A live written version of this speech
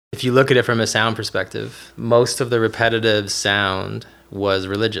If you look at it from a sound perspective, most of the repetitive sound was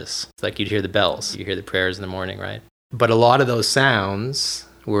religious. It's like you'd hear the bells, you hear the prayers in the morning, right? But a lot of those sounds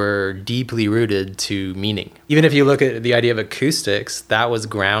were deeply rooted to meaning. Even if you look at the idea of acoustics, that was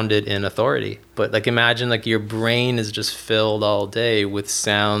grounded in authority. But like imagine like your brain is just filled all day with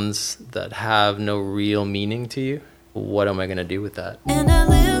sounds that have no real meaning to you. What am I going to do with that? And I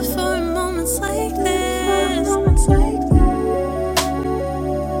live for moments like this.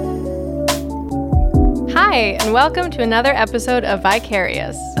 Hi, and welcome to another episode of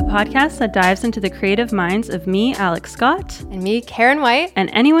Vicarious, a podcast that dives into the creative minds of me, Alex Scott, and me, Karen White, and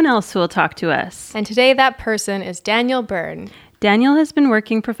anyone else who will talk to us. And today that person is Daniel Byrne. Daniel has been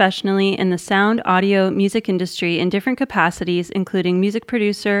working professionally in the sound, audio, music industry in different capacities, including music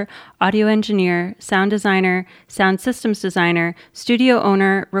producer, audio engineer, sound designer, sound systems designer, studio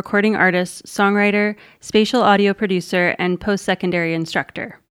owner, recording artist, songwriter, spatial audio producer, and post-secondary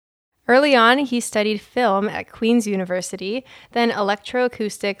instructor. Early on, he studied film at Queen's University, then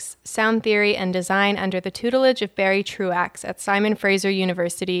electroacoustics, sound theory, and design under the tutelage of Barry Truax at Simon Fraser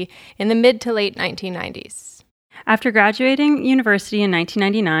University in the mid to late 1990s. After graduating university in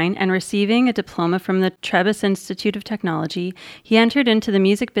 1999 and receiving a diploma from the Trebas Institute of Technology, he entered into the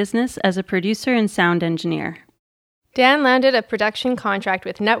music business as a producer and sound engineer. Dan landed a production contract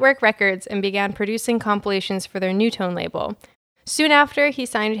with Network Records and began producing compilations for their New Tone label. Soon after, he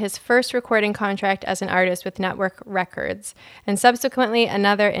signed his first recording contract as an artist with Network Records, and subsequently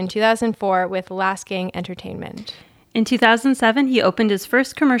another in 2004 with Last Gang Entertainment. In 2007, he opened his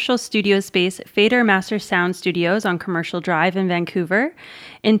first commercial studio space, Fader Master Sound Studios on Commercial Drive in Vancouver.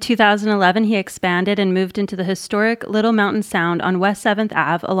 In 2011, he expanded and moved into the historic Little Mountain Sound on West 7th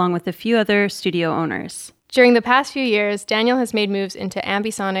Ave, along with a few other studio owners. During the past few years, Daniel has made moves into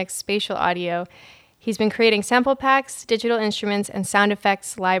ambisonics, spatial audio. He's been creating sample packs, digital instruments, and sound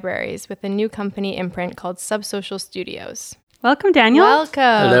effects libraries with a new company imprint called Subsocials Studios. Welcome, Daniel. Welcome.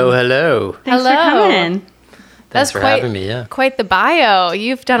 Hello. Thanks for coming. Thanks for having me, yeah. Quite the bio.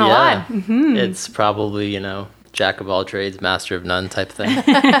 You've done a lot. Mm-hmm. It's probably, jack of all trades, master of none type thing.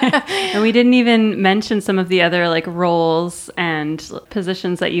 And we didn't even mention some of the other roles and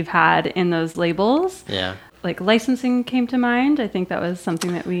positions that you've had in those labels. Yeah. Licensing came to mind. I think that was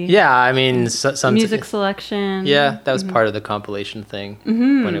something that we... Yeah, I mean... some music selection. Yeah, that was part of the compilation thing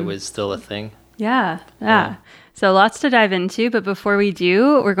when it was still a thing. Yeah. So lots to dive into, but before we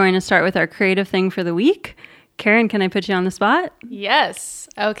do, we're going to start with our creative thing for the week. Karen, can I put you on the spot? Yes.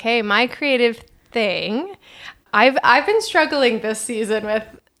 Okay, my creative thing. I've been struggling this season with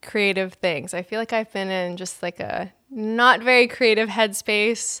creative things. I feel like I've been in just a not very creative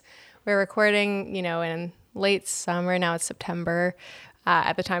headspace. We're recording, in late summer. Now it's September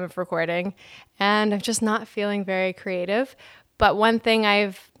at the time of recording. And I'm just not feeling very creative. But one thing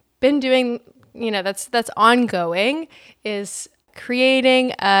I've been doing, that's ongoing is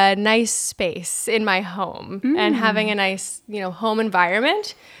creating a nice space in my home and having a nice, home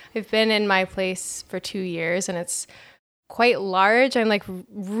environment. I've been in my place for 2 years and it's quite large. I'm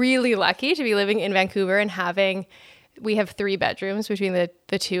really lucky to be living in Vancouver and we have 3 bedrooms between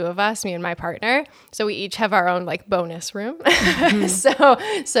the two of us, me and my partner. So we each have our own bonus room. So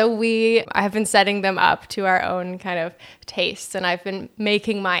I have been setting them up to our own kind of tastes. And I've been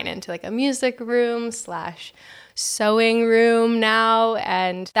making mine into a music room / sewing room now.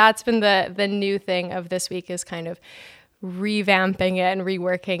 And that's been the new thing of this week is kind of revamping it and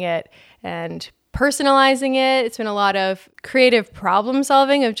reworking it and personalizing it. It's been a lot of creative problem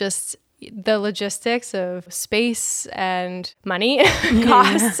solving of just the logistics of space and money,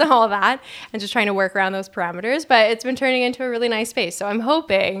 costs, all that, and just trying to work around those parameters. But it's been turning into a really nice space. So I'm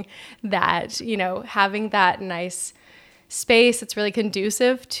hoping that, having that nice space that's really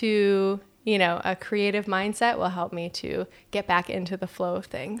conducive to, a creative mindset will help me to get back into the flow of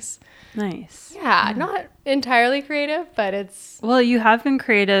things. Nice. Yeah, not entirely creative, but it's... Well, you have been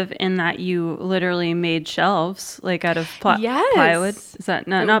creative in that you literally made shelves, out of plywood. Is that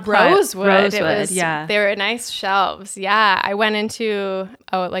not rosewood? Rosewood, yeah. They were nice shelves. Yeah, I went into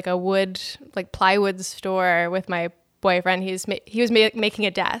a wood, plywood store with my boyfriend. He was making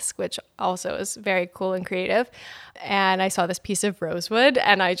a desk, which also is very cool and creative. And I saw this piece of rosewood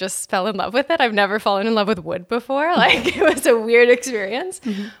and I just fell in love with it. I've never fallen in love with wood before. It was a weird experience.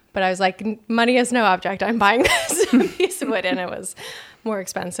 Mm-hmm. But I was like, money is no object. I'm buying this piece of wood. And it was more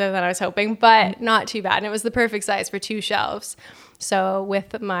expensive than I was hoping, but not too bad. And it was the perfect size for 2 shelves. So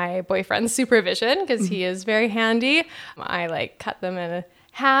with my boyfriend's supervision, because he is very handy, I cut them in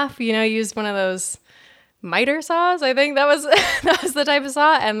half, used one of those miter saws. I think that was that was the type of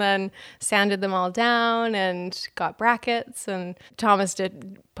saw, and then sanded them all down and got brackets. And Thomas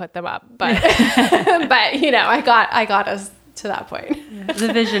did put them up, but but I got us to that point.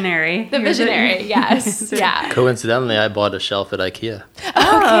 The visionary. The visionary, yes, yeah. Coincidentally, I bought a shelf at IKEA.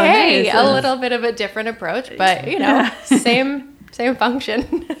 Okay, nice. a little bit of a different approach, but same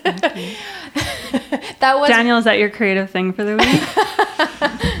function. That was Daniel, is that your creative thing for the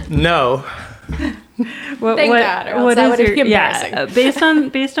week? No. Thank God, or else that would be embarrassing.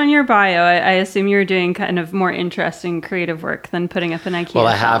 Based on your bio, I assume you're doing kind of more interesting creative work than putting up an IKEA Well,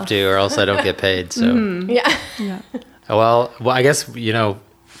 I have shelf. to, or else I don't get paid. So, Yeah. well, I guess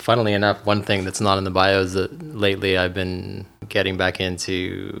funnily enough, one thing that's not in the bio is that lately I've been getting back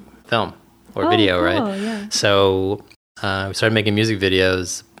into film or video, cool, right? yeah. So we started making music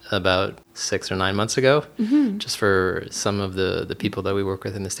videos about 6 or 9 months ago, just for some of the people that we work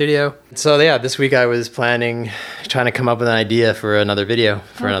with in the studio. So yeah, this week I was trying to come up with an idea for another video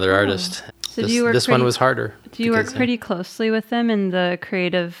for another artist. So do you work this one was harder. Do you work pretty closely with them in the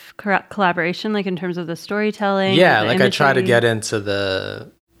creative collaboration, like in terms of the storytelling? Yeah, the like I try to imagery? get into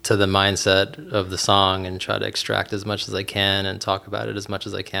the mindset of the song and try to extract as much as I can and talk about it as much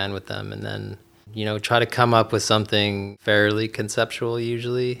as I can with them, and then try to come up with something fairly conceptual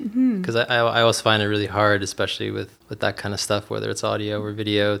usually, because I always find it really hard, especially with that kind of stuff, whether it's audio or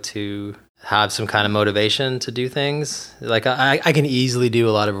video, to have some kind of motivation to do things. Like I can easily do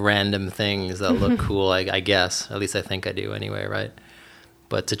a lot of random things that look cool, I guess, at least I think I do anyway, right?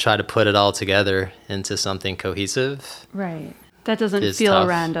 But to try to put it all together into something cohesive, Right. That doesn't is feel tough.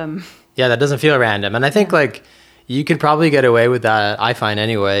 random. Yeah, that doesn't feel random. And I think you can probably get away with that, I find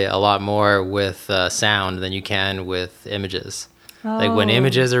anyway, a lot more with sound than you can with images. Like when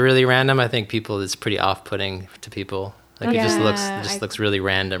images are really random, I think it's pretty off-putting to people. Like it just looks really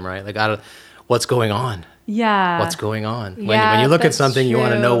random, right? Like what's going on? Yeah. What's going on? When Yeah, you look at that's something, you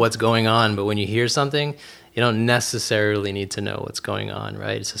want to know true. what's going on, but when you hear something, you don't necessarily need to know what's going on,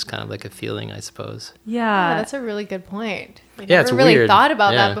 right? It's just kind of like a feeling, I suppose. Yeah. Oh, that's a really good point. I Yeah, never it's really weird. thought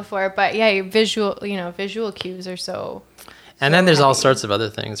about Yeah. that before, but yeah, visual cues are so. And then there's all heavy. sorts of other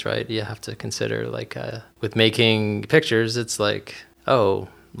things, right? You have to consider, like with making pictures, it's like,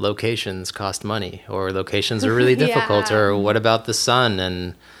 locations cost money, or locations are really difficult, Yeah. or what about the sun,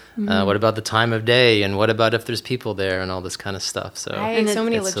 and what about the time of day, and what about if there's people there, and all this kind of stuff. So Right, And so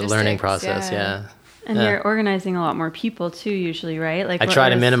many it's a logistics. learning process, yeah. And you're organizing a lot more people too, usually, right? Like I what try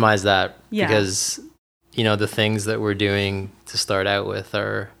to was- minimize that Yeah. because, the things that we're doing to start out with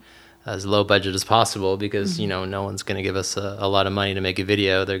are as low budget as possible, because, no one's going to give us a lot of money to make a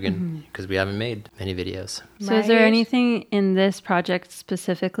video. They're going because we haven't made many videos. So is there Right. anything in this project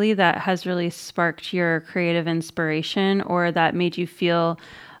specifically that has really sparked your creative inspiration, or that made you feel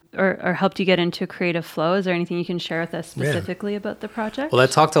or helped you get into a creative flow? Is there anything you can share with us specifically about the project? Well, I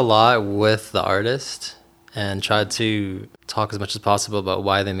talked a lot with the artist and tried to talk as much as possible about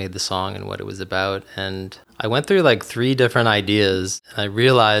why they made the song and what it was about. And I went through like 3 different ideas, and I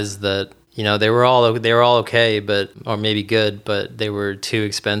realized that they were all okay, or maybe good, but they were too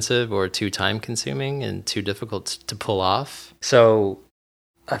expensive or too time consuming and too difficult to pull off. So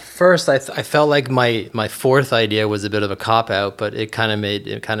at first, I felt like my 4th idea was a bit of a cop out, but it kind of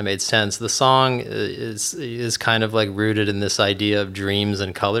made sense. The song is kind of like rooted in this idea of dreams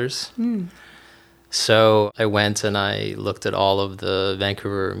and colors. So I went and I looked at all of the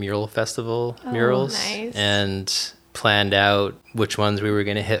Vancouver Mural Festival murals, nice. and planned out which ones we were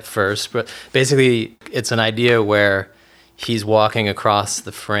going to hit first. But basically, it's an idea where he's walking across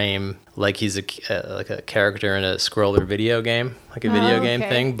the frame like he's like a character in a scroller video game, like a video game okay.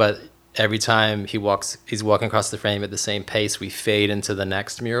 thing. But every time he's walking across the frame at the same pace, we fade into the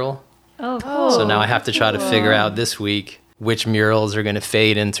next mural. Oh, cool. So now I have to try to figure out this week which murals are going to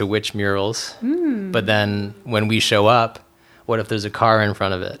fade into which murals. But then when we show up, what if there's a car in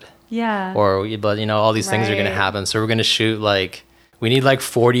front of it? Yeah. Or all these things are going to Right. happen. So we're going to shoot we need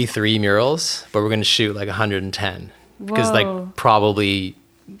 43 murals, but we're going to shoot 110 because Whoa. probably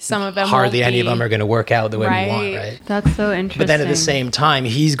Some of them hardly won't any of be- them are going to work out the way we want, Right. right? That's so interesting. But then at the same time,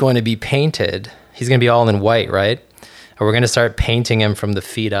 he's going to be painted. He's going to be all in white, right? And we're going to start painting him from the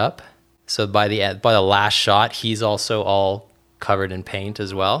feet up. So by the last shot, he's also all covered in paint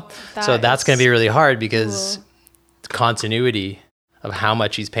as well. So that's going to be really hard because continuity of how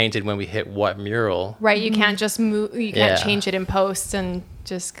much he's painted when we hit what mural. Right. You can't just move. You can't Yeah. change it in post and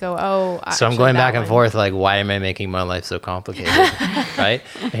just go, oh. So I'm actually going that back and one. forth, like, why am I making my life so complicated? Right?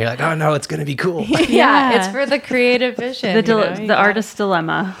 And you're like, oh no, it's going to be cool. Yeah, it's for the creative vision. The artist's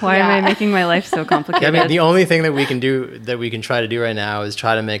dilemma. Why am I Yeah. making my life so complicated? I mean, the only thing that we can do, that we can try to do right now, is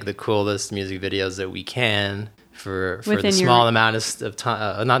try to make the coolest music videos that we can for the Within small amount of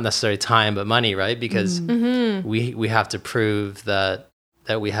time, not necessarily time, but money, right? Because Mm-hmm. we have to prove that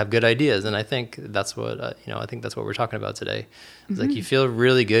we have good ideas, and I think that's what I think that's what we're talking about today. It's like you feel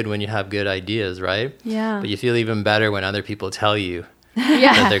really good when you have good ideas, right? Yeah. But you feel even better when other people tell you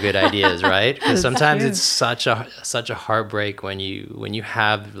Yeah. that they're good ideas, right? Because sometimes true. it's such a heartbreak when you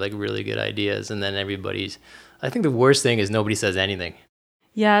have like really good ideas, and then everybody's. I think the worst thing is nobody says anything.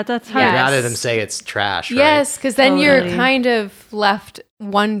 Yeah, that's hard. Yes. Rather than say it's trash, right? Yes, because then Totally. you're kind of left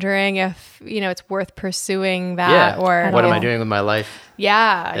wondering if, it's worth pursuing that Yeah. or What am I doing with my life?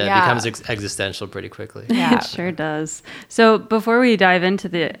 Yeah, Yeah, yeah. It becomes existential pretty quickly. Yeah. It sure does. So before we dive into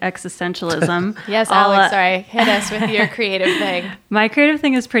the existentialism, Yes, I'll, Alex, sorry. Hit us with your creative thing. my creative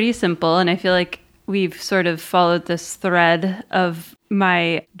thing is pretty simple, and I feel like we've sort of followed this thread of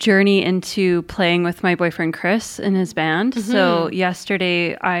my journey into playing with my boyfriend Chris in his band. So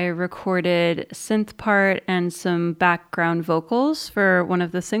yesterday I recorded synth part and some background vocals for one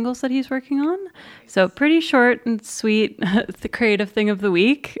of the singles that he's working on. So pretty short and sweet. The creative thing of the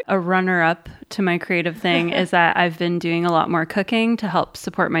week. A runner-up to my creative thing is that I've been doing a lot more cooking to help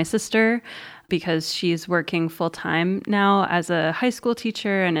support my sister, because she's working full-time now as a high school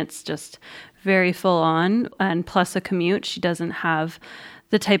teacher, and it's just very full on, and plus a commute. She doesn't have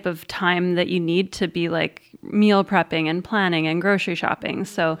the type of time that you need to be like meal prepping and planning and grocery shopping.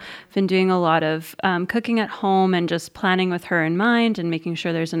 So I've been doing a lot of cooking at home and just planning with her in mind and making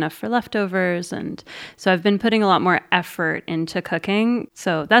sure there's enough for leftovers. And so I've been putting a lot more effort into cooking.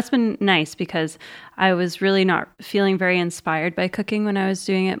 So that's been nice, because I was really not feeling very inspired by cooking when I was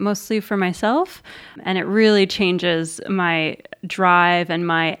doing it mostly for myself. And it really changes my drive and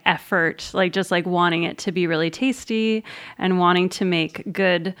my effort, like just like wanting it to be really tasty and wanting to make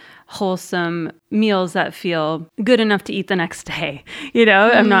good, wholesome meals that feel good enough to eat the next day.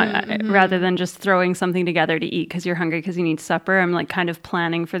 I'm not, rather than just throwing something together to eat because you're hungry because you need supper, I'm like kind of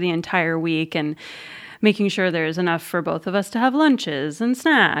planning for the entire week and making sure there's enough for both of us to have lunches and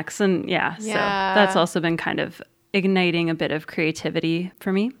snacks. And so that's also been kind of igniting a bit of creativity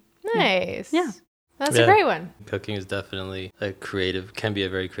for me. Nice. Yeah. That's a great one. Cooking is definitely can be a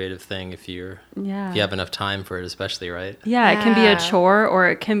very creative thing if you Yeah. have enough time for it, especially, right? Yeah, it can be a Yeah. chore or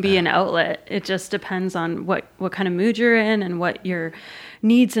it can be an outlet. It just depends on what kind of mood you're in and what your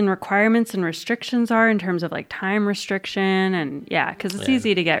needs and requirements and restrictions are in terms of like time restriction. And because it's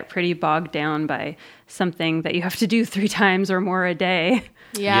easy to get pretty bogged down by something that you have to do 3 times or more a day.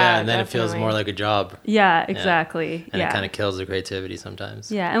 Yeah. And then it feels definitely. more like a job. Yeah, exactly. And it kind of kills the creativity sometimes.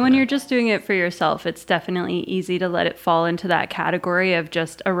 Yeah, and when you're just doing it for yourself, it's definitely easy to let it fall into that category of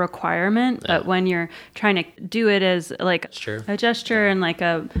just a requirement. But when you're trying to do it as like true. a gesture and like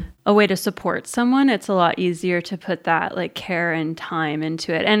a way to support someone, it's a lot easier to put that like care and time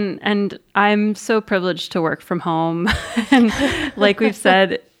into it. And I'm so privileged to work from home. And like we've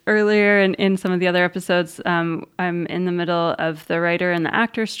said earlier in some of the other episodes, I'm in the middle of the writer and the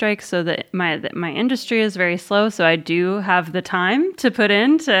actor strike, so that my industry is very slow. So I do have the time to put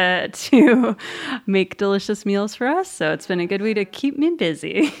in to make delicious meals for us. So it's been a good way to keep me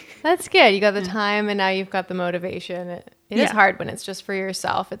busy. That's good. You got the time and now you've got the motivation. It is Yeah. hard when it's just for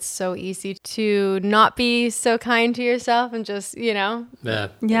yourself. It's so easy to not be so kind to yourself and just, Yeah.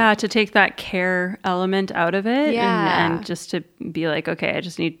 Yeah, to take that care element out of it Yeah. and just to be like, okay, I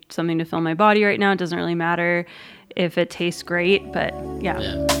just need something to fill my body right now. It doesn't really matter if it tastes great, but yeah.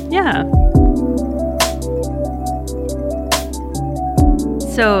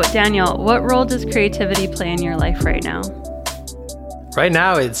 So, Daniel, what role does creativity play in your life right now? Right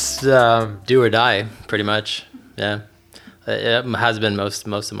now, it's do or die, pretty much. Yeah. It has been most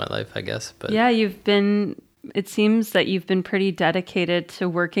of my life, I guess. But Yeah, it seems that you've been pretty dedicated to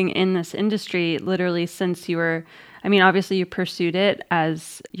working in this industry literally since you were, obviously you pursued it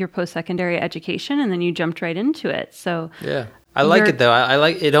as your post-secondary education and then you jumped right into it. So yeah, I like it though. I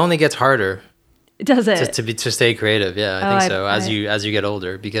like it. Only gets harder does it? to stay creative. Yeah, I think so. As you get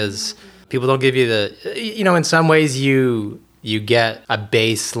older, because people don't give you in some ways you get a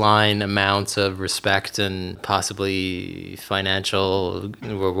baseline amount of respect and possibly financial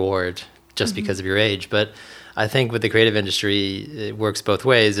reward just because of your age. But I think with the creative industry, it works both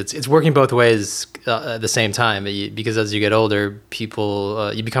ways. It's working both ways at the same time, because as you get older,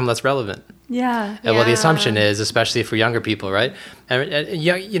 people you become less relevant. Yeah. And well, the Yeah. assumption is, especially for younger people, right?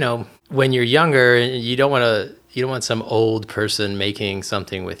 And when you're younger, you don't want some old person making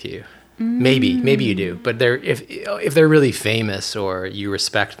something with you. Maybe you do, but if they're really famous or you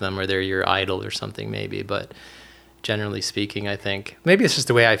respect them or they're your idol or something, maybe. But generally speaking, I think maybe it's just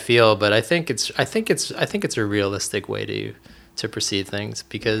the way I feel, but I think it's a realistic way to perceive things,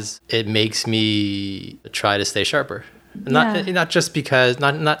 because it makes me try to stay sharper. Not just because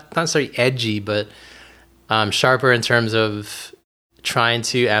not necessarily edgy, but sharper in terms of trying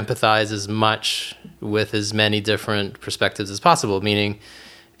to empathize as much with as many different perspectives as possible, meaning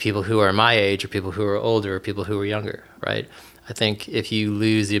people who are my age or people who are older or people who are younger, right? I think if you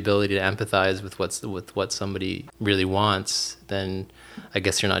lose the ability to empathize with what somebody really wants, then I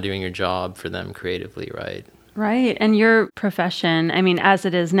guess you're not doing your job for them creatively, right? Right. And your profession, I mean, as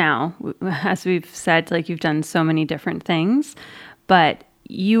it is now, as we've said, like, you've done so many different things, but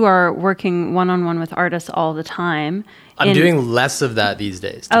you are working one-on-one with artists all the time. I'm doing less of that these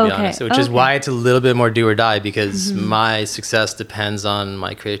days, to be honest, which is why it's a little bit more do or die, because my success depends on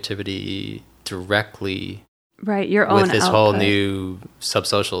my creativity directly. Right, your own with this output. whole new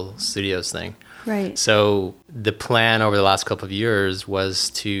Subsocial Studios thing. Right. So the plan over the last couple of years was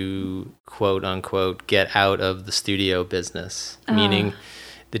to, quote unquote, get out of the studio business, meaning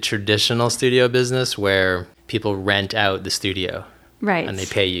the traditional studio business where people rent out the studio. Right. And they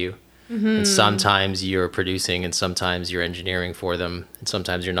pay you. And sometimes you're producing and sometimes you're engineering for them. And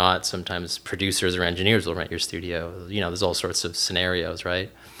sometimes you're not. Sometimes producers or engineers will rent your studio. There's all sorts of scenarios,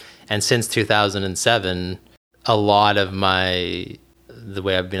 right? And since 2007, a lot of the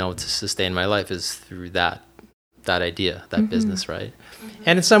way I've been able to sustain my life is through that idea, that business, right?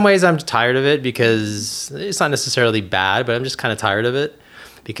 And in some ways I'm tired of it, because it's not necessarily bad, but I'm just kind of tired of it,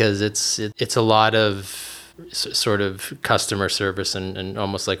 because it's a lot of sort of customer service and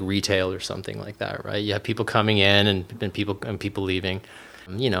almost like retail or something like that, right? You have people coming in and people leaving.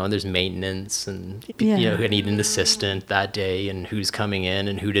 And there's maintenance and who need an assistant that day and who's coming in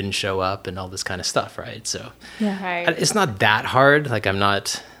and who didn't show up and all this kind of stuff, right? So Right. it's not that hard. Like, I'm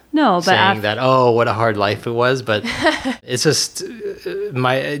not but saying that, oh, what a hard life it was, but it's just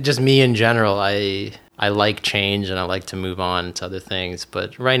me in general. I like change and I like to move on to other things.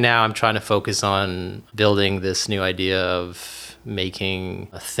 But right now I'm trying to focus on building this new idea of making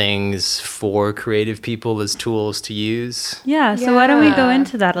things for creative people as tools to use. Yeah. So why don't we go Yeah.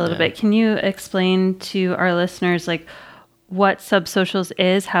 into that a little bit? Can you explain to our listeners, like, what Subsocials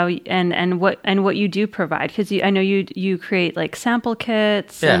is, how and what you do provide? Because I know you create like sample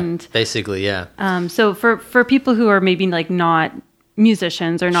kits and basically, yeah. So for people who are maybe like not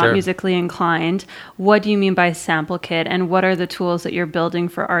musicians or not Sure. musically inclined, what do you mean by sample kit, and what are the tools that you're building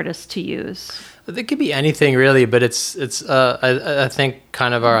for artists to use? It could be anything really, but it's I think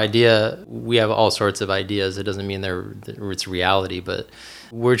kind of our idea. We have all sorts of ideas. It doesn't mean it's reality, but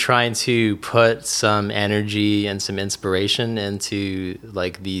we're trying to put some energy and some inspiration into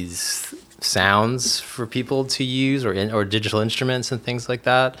like these sounds for people to use, or digital instruments and things like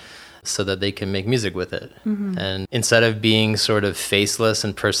that, so that they can make music with it. And instead of being sort of faceless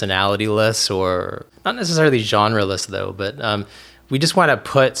and personalityless, or not necessarily genreless though, but we just want to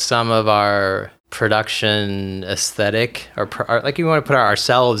put some of our production aesthetic, like we want to put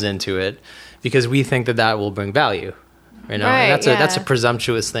ourselves into it, because we think that will bring value. Right? And that's a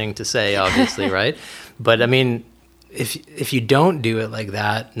presumptuous thing to say, obviously, right? But I mean, if you don't do it like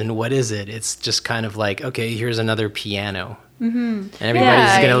that, then what is it? It's just kind of like, okay, here's another piano. And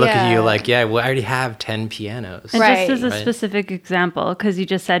everybody's going to look at you like, yeah, well, I already have 10 pianos. And Right. just as a specific example, because you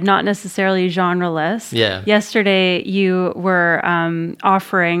just said not necessarily genreless. Yeah. Yesterday, you were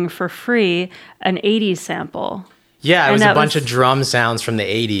offering for free an 80s sample. Yeah, it And was a that bunch was- of drum sounds from the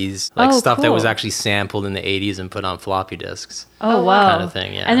 80s, like Oh, stuff that was cool. actually sampled in the 80s and put on floppy disks. Oh, wow. Kind of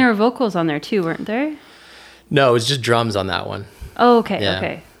thing, yeah. And there were vocals on there too, weren't there? No, it was just drums on that one. Oh, okay, Yeah.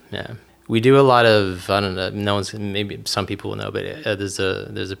 okay. Yeah. We do a lot of, I don't know, maybe some people will know, but there's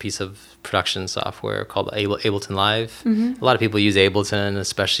a piece of production software called Ableton Live. A lot of people use Ableton,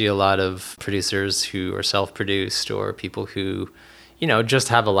 especially a lot of producers who are self-produced, or people who, just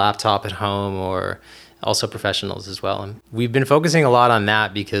have a laptop at home, or also professionals as well. And we've been focusing a lot on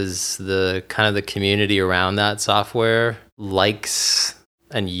that because the community around that software likes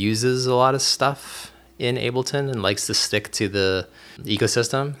and uses a lot of stuff in Ableton and likes to stick to the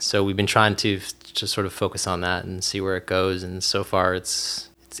ecosystem. So we've been trying to just sort of focus on that and see where it goes. And so far it's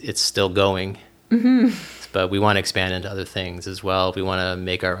still going. But we want to expand into other things as well. We want to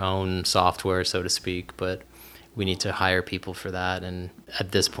make our own software, so to speak. But we need to hire people for that. And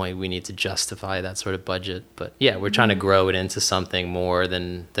at this point, we need to justify that sort of budget. But yeah, we're trying to grow it into something more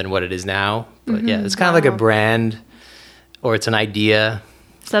than what it is now. But yeah, it's kind of like a brand, or it's an idea.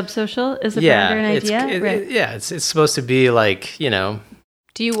 Subsocial is a brand or an idea? Right. It's supposed to be like, you know.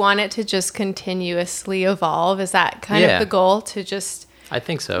 Do you want it to just continuously evolve? Is that kind of the goal, to just... I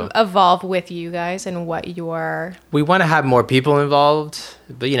think so. Evolve with you guys and what you're... We want to have more people involved,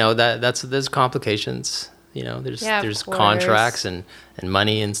 but you know, there's complications. You know, there's contracts and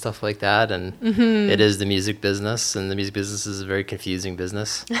money and stuff like that, and it is the music business, and the music business is a very confusing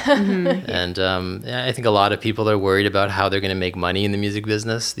business. And I think a lot of people are worried about how they're going to make money in the music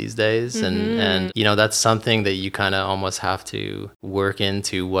business these days, and you know, that's something that you kind of almost have to work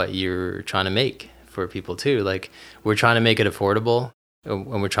into what you're trying to make for people too. Like, we're trying to make it affordable,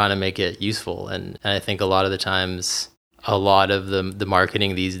 and we're trying to make it useful, and I think a lot of the times, a lot of the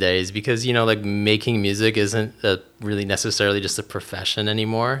marketing these days, because, you know, like, making music isn't really necessarily just a profession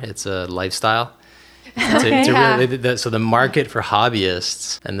anymore. It's a lifestyle. So the market for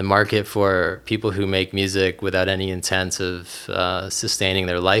hobbyists and the market for people who make music without any intent of sustaining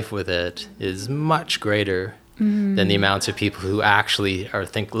their life with it is much greater than the amounts of people who actually are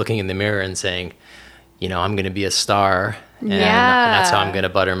looking in the mirror and saying, you know, I'm going to be a star, and that's how I'm going to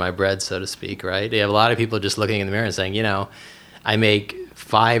butter my bread, so to speak, right? You have a lot of people just looking in the mirror and saying, you know, I make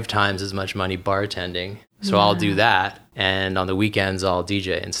 5 times as much money bartending, so I'll do that, and on the weekends I'll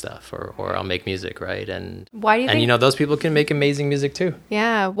DJ and stuff, or I'll make music, right? And why do you think, you know, those people can make amazing music too.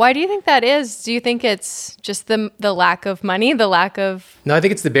 Yeah. Why do you think that is? Do you think it's just the lack of money, the lack of... No, I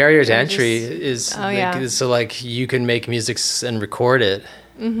think it's the barrier to entry is so like, you can make music and record it,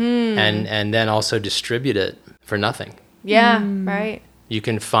 and then also distribute it for nothing. Yeah, right. You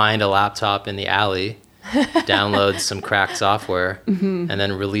can find a laptop in the alley, download some cracked software, and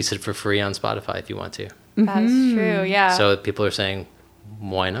then release it for free on Spotify if you want to. That's true, yeah. So people are saying,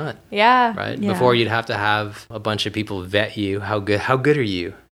 why not? Yeah. Right? Yeah. Before, you'd have to have a bunch of people vet you. How good are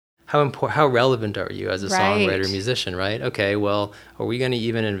you? How relevant are you as a songwriter, musician, right? Okay, well, are we going to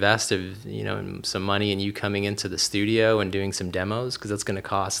even invest in some money in you coming into the studio and doing some demos? Because that's going to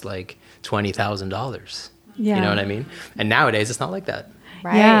cost like $20,000. Yeah. You know what I mean? And nowadays, it's not like that.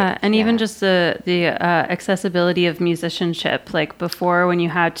 Right. Yeah, and even just the accessibility of musicianship. Like, before, when you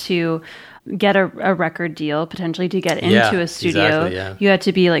had to get a record deal potentially to get into a studio, you had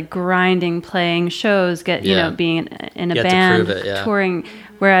to be like grinding, playing shows, you know, being in a band, touring.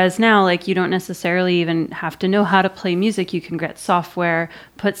 Whereas now, like, you don't necessarily even have to know how to play music. You can get software,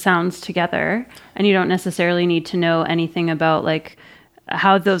 put sounds together, and you don't necessarily need to know anything about like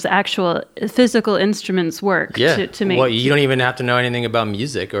how those actual physical instruments work to make. Well, you don't even have to know anything about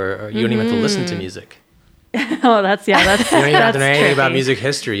music, or you don't even have to listen to music. Oh, that's you don't even have to know anything about music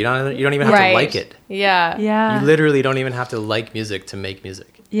history. You don't even have to like it. Yeah. You literally don't even have to like music to make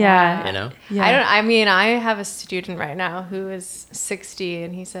music. Yeah. You know? Yeah. I have a student right now who is 60,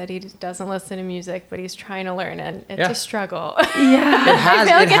 and he said he doesn't listen to music, but he's trying to learn, and it's a struggle. Yeah. It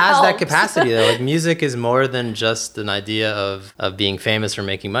has that capacity though. Like, music is more than just an idea of being famous or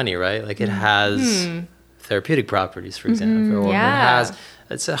making money, right? Like, it has therapeutic properties, for example, or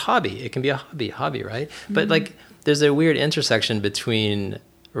it's a hobby. It can be a hobby, right? But like, there's a weird intersection between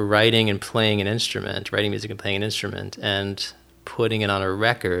writing and playing an instrument, writing music and playing an instrument, and putting it on a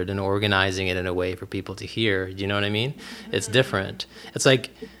record and organizing it in a way for people to hear. Do you know what I mean? It's different. It's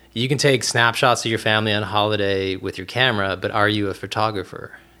like, you can take snapshots of your family on holiday with your camera, but are you a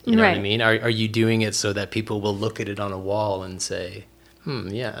photographer? You know what I mean? Are you doing it so that people will look at it on a wall and say,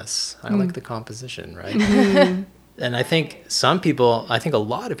 yes, I like the composition, right? And I think a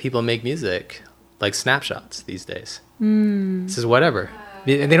lot of people make music like snapshots these days. This is whatever.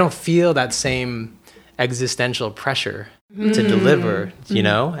 They don't feel that same existential pressure to deliver, you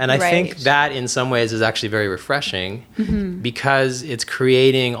know? And I think that in some ways is actually very refreshing, because it's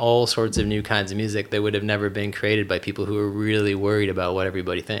creating all sorts of new kinds of music that would have never been created by people who are really worried about what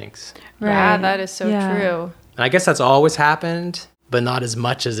everybody thinks. Right. Yeah, that is so true. And I guess that's always happened, but not as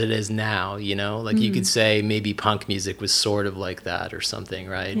much as it is now, you know? Like, you could say maybe punk music was sort of like that or something,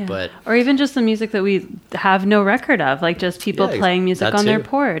 right? Yeah. But or even just the music that we have no record of, like just people playing music on their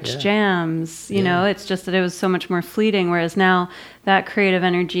porch, jams, you know? It's just that it was so much more fleeting, whereas now that creative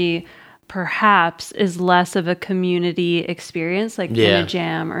energy perhaps is less of a community experience, like in a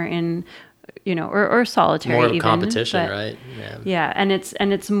jam or in, you know, or solitary, more of even, competition, right? And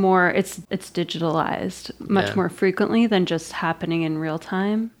it's more, it's digitalized much more frequently than just happening in real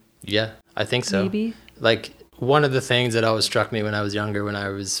time. Yeah, I think so. Maybe. Like, one of the things that always struck me when I was younger, when I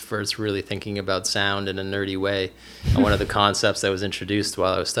was first really thinking about sound in a nerdy way, and one of the concepts that was introduced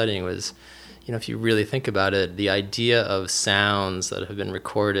while I was studying was, if you really think about it, the idea of sounds that have been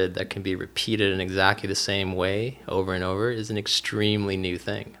recorded that can be repeated in exactly the same way over and over is an extremely new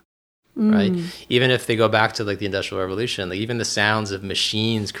thing, right? Even if they go back to like the Industrial Revolution, like even the sounds of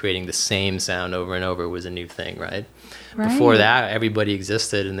machines creating the same sound over and over was a new thing, right? Before that, everybody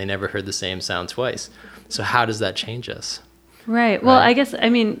existed and they never heard the same sound twice. So how does that change us? Right. Well, I guess, I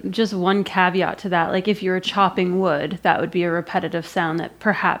mean, just one caveat to that, like if you were chopping wood, that would be a repetitive sound that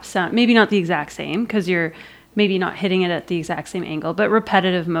perhaps maybe not the exact same, because you're maybe not hitting it at the exact same angle, but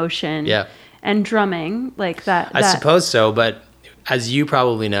repetitive motion and drumming like that. I suppose so, but as you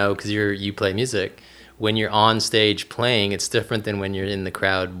probably know, because you play music, when you're on stage playing, it's different than when you're in the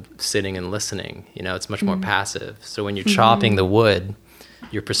crowd sitting and listening. It's much more passive. So when you're chopping the wood,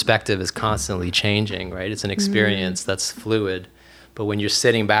 your perspective is constantly changing, right? It's an experience that's fluid. But when you're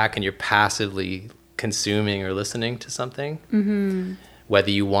sitting back and you're passively consuming or listening to something, whether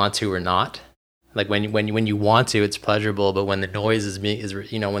you want to or not, like when you want to, it's pleasurable. But when the noise is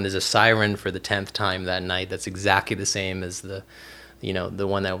when there's a siren for the 10th time that night, that's exactly the same as the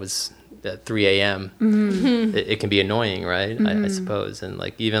one that was at 3 a.m. It can be annoying, right? I suppose. And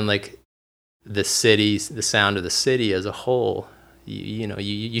like even like the sound of the city as a whole,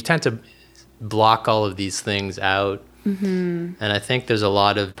 you tend to block all of these things out. And I think there's a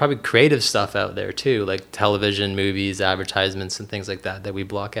lot of probably creative stuff out there too, like television, movies, advertisements, and things like that we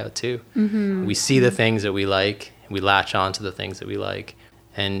block out too. We see the things that we like, we latch on to the things that we like,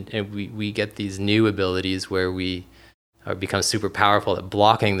 and we get these new abilities where we become super powerful at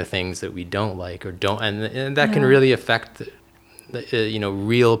blocking the things that we don't like or don't, and that can really affect the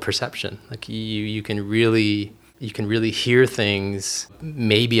real perception. Like you can really hear things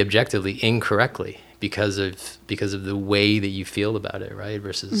maybe objectively incorrectly because of the way that you feel about it, right?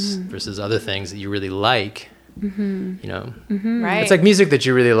 Versus other things that you really like. Right. It's like music that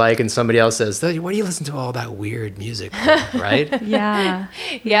you really like and somebody else says, "Why do you listen to all that weird music?" Right? Yeah,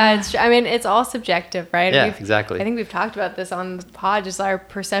 it's it's all subjective, right? Yeah, exactly. I think we've talked about this on the pod, just our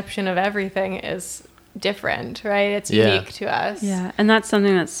perception of everything is different, right? It's unique to us. Yeah, and that's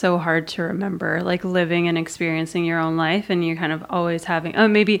something that's so hard to remember, like living and experiencing your own life, and you're kind of always having,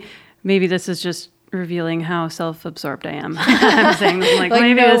 maybe this is just revealing how self-absorbed I am. I'm saying like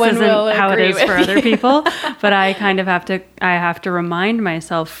maybe no this isn't how it is for other people, but I kind of have to remind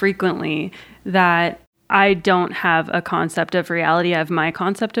myself frequently that I don't have a concept of reality. I have my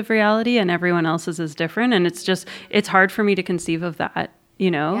concept of reality, and everyone else's is different, and it's hard for me to conceive of that.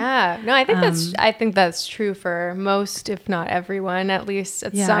 Yeah. No, I think that's true for most, if not everyone, at least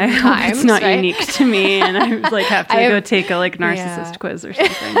at some I times. Hope it's not right? unique to me, and I like have to go take a narcissist quiz or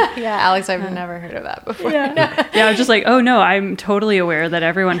something. Yeah, Alex, I've never heard of that before. Yeah, I'm just like, oh no, I'm totally aware that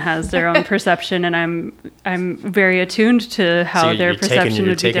everyone has their own perception, and I'm very attuned to how their perception would be different.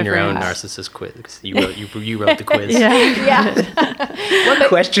 You're taking your own narcissist quiz. You wrote the quiz. What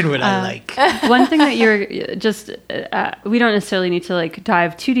question would I like? One thing that you're just, we don't necessarily need to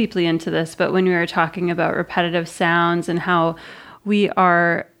dive too deeply into this, but when we were talking about repetitive sounds and how we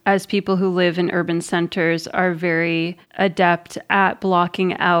are, as people who live in urban centers, are very adept at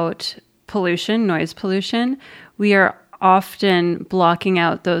blocking out pollution, noise pollution, we are often blocking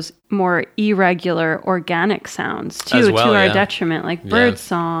out those more irregular organic sounds too, to our detriment, like bird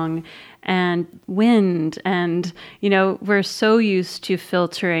song and wind. And, we're so used to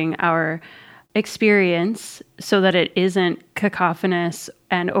filtering our experience so that it isn't cacophonous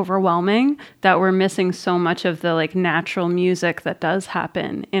and overwhelming that we're missing so much of the natural music that does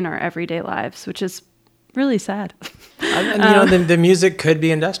happen in our everyday lives, which is really sad. The music could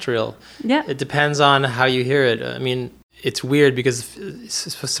be industrial. Yeah. It depends on how you hear it. I mean, it's weird because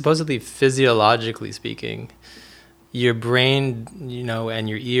supposedly physiologically speaking, your brain, and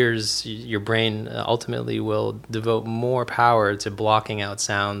your ears, your brain ultimately will devote more power to blocking out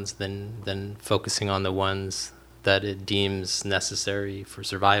sounds than focusing on the ones that it deems necessary for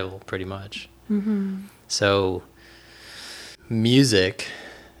survival, pretty much. So music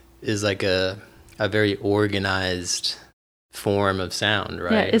is like a very organized form of sound,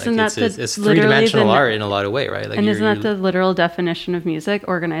 right? Yeah, isn't that it's three-dimensional art in a lot of way, right? And isn't that the literal definition of music,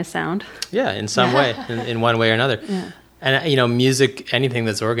 organized sound? Yeah, in some way, in one way or another. Yeah. And music, anything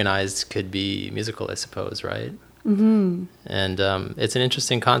that's organized could be musical, I suppose, right? And it's an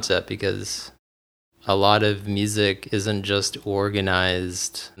interesting concept because a lot of music isn't just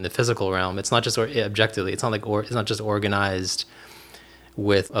organized in the physical realm. It's not just objectively. It's not just organized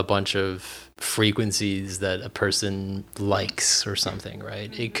with a bunch of frequencies that a person likes or something,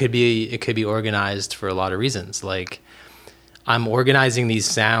 right? It could be organized for a lot of reasons. Like, I'm organizing these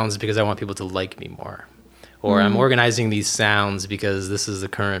sounds because I want people to like me more, or I'm organizing these sounds because this is the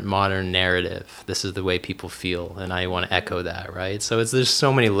current modern narrative. This is the way people feel, and I want to echo that, right? So there's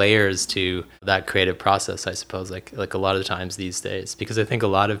so many layers to that creative process, I suppose, like a lot of the times these days, because I think a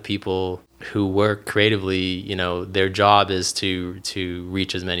lot of people who work creatively, their job is to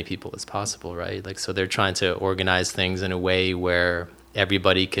reach as many people as possible, right? Like, so they're trying to organize things in a way where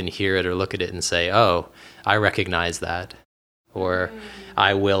everybody can hear it or look at it and say, oh, I recognize that, or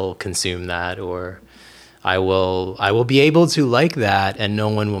I will consume that, or I will be able to like that and no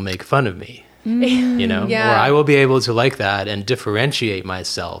one will make fun of me, or I will be able to like that and differentiate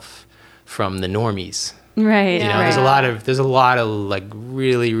myself from the normies. Right. There's a lot of like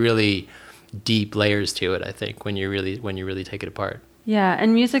really, really deep layers to it, I think, when you really take it apart. Yeah,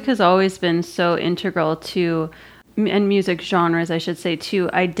 and music has always been so integral to, and music genres, I should say, to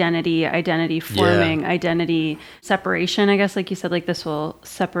identity forming, identity separation, I guess, like you said, like this will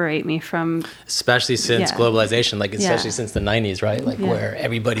separate me from... Especially since globalization, like especially since the 90s, right? Like where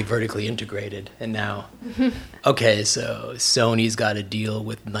everybody vertically integrated. And now, okay, so Sony's got a deal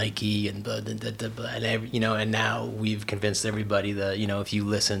with Nike and blah, blah, blah, blah, and now we've convinced everybody that, if you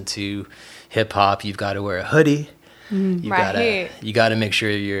listen to hip hop, you've got to wear a hoodie. You gotta make sure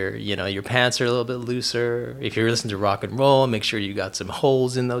your pants are a little bit looser. If you're listening to rock and roll, make sure you got some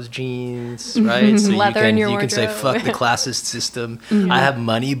holes in those jeans, right? So Leather in your you can say fuck the classist system. I have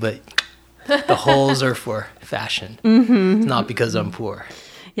money, but the holes are for fashion, not because I'm poor.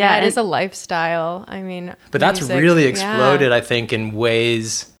 Yeah, it is a lifestyle. I mean, but that's really exploded, I think, in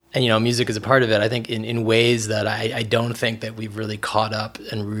ways. And, music is a part of it, I think, in ways that I don't think that we've really caught up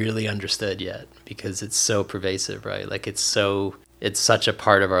and really understood yet, because it's so pervasive, right? Like it's such a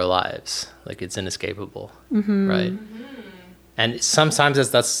part of our lives. Like it's inescapable, right? And sometimes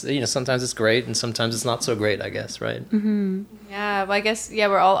sometimes it's great and sometimes it's not so great, I guess, right? Yeah, well, I guess,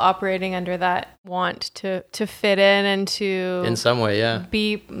 we're all operating under that want to fit in and to... In some way,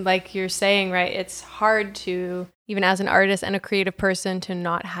 be, like you're saying, right? It's hard to, even as an artist and a creative person, to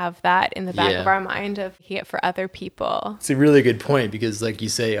not have that in the back of our mind of making it for other people. It's a really good point, because like you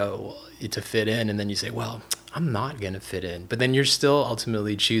say, to fit in, and then you say, well, I'm not going to fit in. But then you're still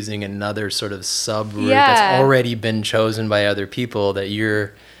ultimately choosing another sort of sub-route that's already been chosen by other people that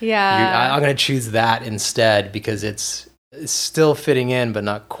I'm going to choose that instead because it's still fitting in, but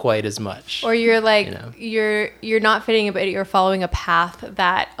not quite as much. Or you're like, you're not fitting in, but you're following a path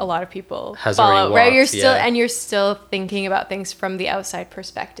that a lot of people follow, right? You're still thinking about things from the outside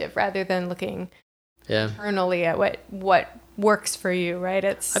perspective rather than looking internally at what works for you, right?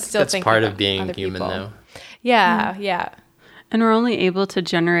 I think that's part of being human, though. Yeah. And we're only able to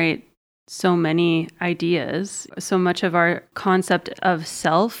generate so many ideas. So much of our concept of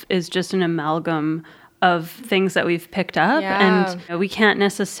self is just an amalgam of things that we've picked up. And we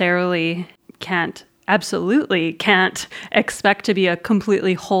absolutely can't expect to be a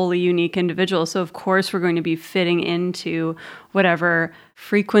completely wholly unique individual. So of course we're going to be fitting into whatever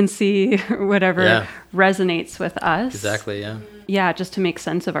frequency or whatever resonates with us. Exactly, yeah. Yeah, just to make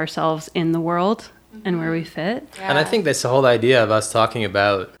sense of ourselves in the world and where we fit. Yeah. And I think this whole idea of us talking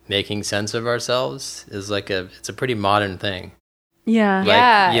about making sense of ourselves is it's a pretty modern thing.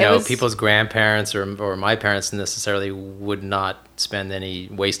 Yeah. People's grandparents or my parents necessarily would not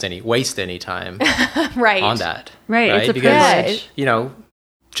waste any time right. on that. Right. It's a privilege.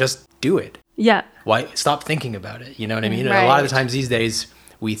 Just do it. Yeah. Why stop thinking about it? You know what I mean? Right. A lot of the times these days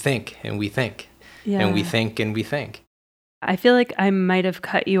we think and we think and we think and we think. I feel like I might have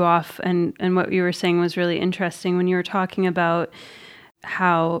cut you off, and what you were saying was really interesting when you were talking about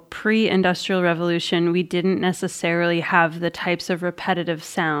how pre-industrial revolution, we didn't necessarily have the types of repetitive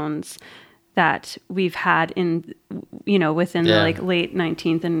sounds that we've had in, within the late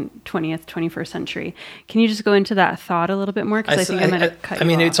 19th and 20th, 21st century. Can you just go into that thought a little bit more? Because I think I might have cut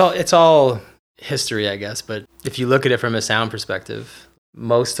you off. It's all history, I guess. But if you look at it from a sound perspective,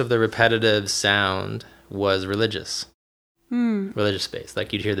 most of the repetitive sound was religious based.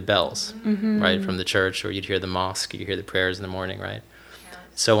 Like you'd hear the bells, right, from the church, or you'd hear the mosque, you'd hear the prayers in the morning, right?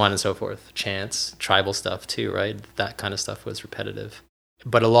 So on and so forth. Chants, tribal stuff too, right? That kind of stuff was repetitive.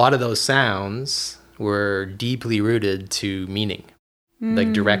 But a lot of those sounds were deeply rooted to meaning,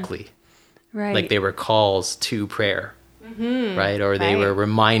 like directly. Right. Like they were calls to prayer, right? Or they were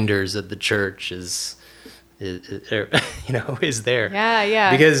reminders that the church is there.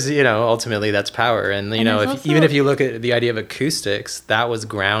 Yeah. Because, ultimately that's power. And, even if you look at the idea of acoustics, that was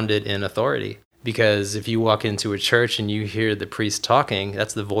grounded in authority. Because if you walk into a church and you hear the priest talking,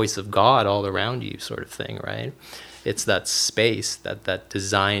 that's the voice of God all around you, sort of thing, right? it's that space, that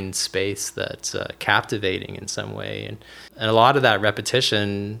designed space that's captivating in some way. And a lot of that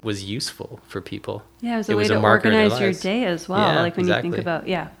repetition was useful for people. Yeah, it was a way to organize your day as well. Yeah, like when exactly. you think about,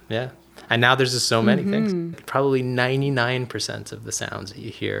 Yeah. And now there's just so many things. Probably 99% of the sounds that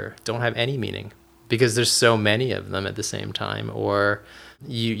you hear don't have any meaning because there's so many of them at the same time, or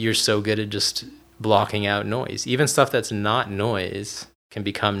you're so good at just blocking out noise. Even stuff that's not noise can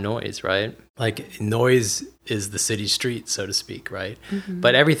become noise, right? Like noise is the city street, so to speak, right?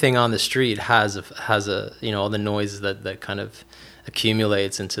 But everything on the street has a all the noise that kind of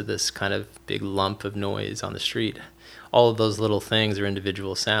accumulates into this kind of big lump of noise on the street. All of those little things are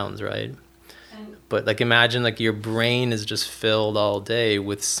individual sounds, right? But like imagine like your brain is just filled all day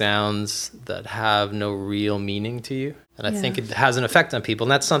with sounds that have no real meaning to you. And I think it has an effect on people.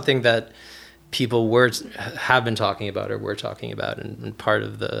 And that's something that people have been talking about or were talking about, and part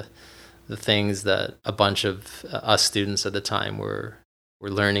of the things that a bunch of us students at the time were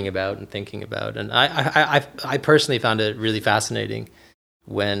learning about and thinking about. And I personally found it really fascinating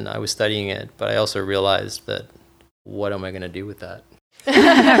when I was studying it, but I also realized that what am I going to do with that?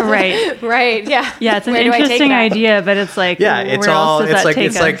 Right. Yeah. Yeah, it's an interesting idea, but it's like,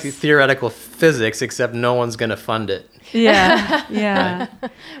 it's like theoretical physics, except no one's going to fund it. Yeah.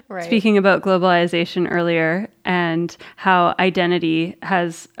 Right. Speaking about globalization earlier and how identity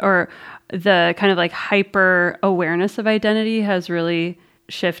has, or the kind of like hyper awareness of identity has really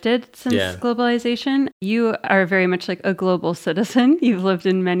shifted since globalization. You are very much like a global citizen. You've lived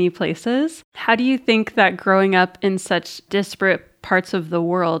in many places. How do you think that growing up in such disparate parts of the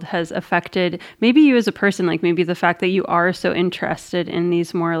world has affected maybe you as a person, like maybe the fact that you are so interested in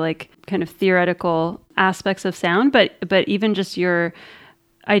these more like kind of theoretical aspects of sound, but even just your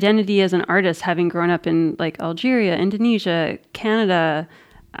identity as an artist, having grown up in like Algeria, Indonesia, Canada.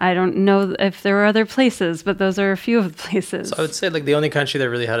 I don't know if there were other places, but those are a few of the places. So I would say like the only country that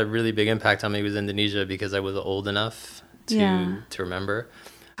really had a really big impact on me was Indonesia, because I was old enough to remember.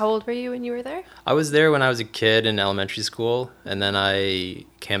 How old were you when you were there? I was there when I was a kid in elementary school, and then I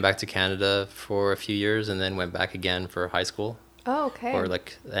came back to Canada for a few years and then went back again for high school. Oh, okay. Or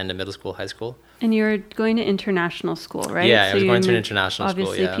like end of middle school, high school. And you were going to international school, right? Yeah, I was going to an international school,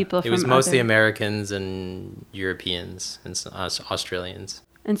 obviously people it was from mostly Americans and Europeans and Australians.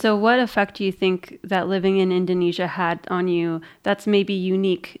 And so what effect do you think that living in Indonesia had on you that's maybe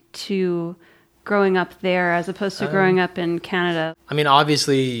unique to growing up there as opposed to growing up in Canada? I mean,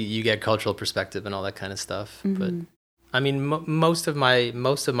 obviously you get cultural perspective and all that kind of stuff, but I mean, most of my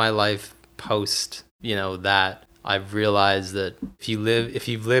life post, that I've realized that if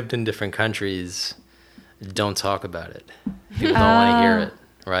you've lived in different countries, don't talk about it. People don't want to hear it.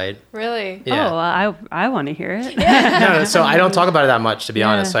 Right? Really? Yeah. Oh, well, I want to hear it. No, so I don't talk about it that much, to be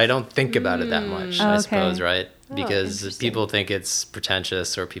honest. So I don't think about it that much, I okay. suppose, right? Because interesting. people think it's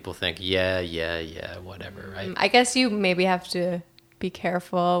pretentious, or people think, yeah, whatever, right? I guess you maybe have to be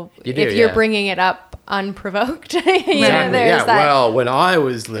careful You do, if you're yeah. bringing it up unprovoked. Exactly. There's that. Well, when I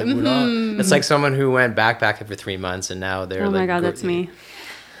was living, it's like someone who went backpacking for 3 months and now they're Oh like, my God, that's me.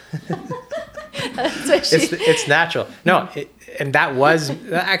 That's what she it's natural. No, and that was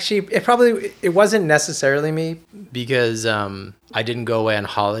actually it wasn't necessarily me, because I didn't go away on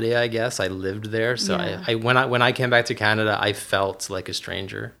holiday. I guess I lived there, so I when I came back to Canada, I felt like a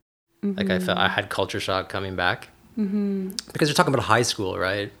stranger. Like I had culture shock coming back, because you're talking about high school,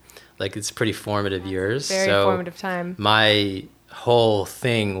 right? Like it's pretty formative years. very so formative time. My whole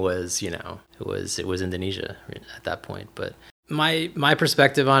thing was, it was Indonesia at that point. But my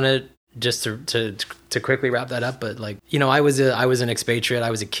perspective on it, just to quickly wrap that up, but like, I was an expatriate. I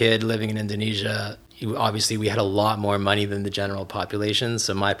was a kid living in Indonesia. Obviously, we had a lot more money than the general population,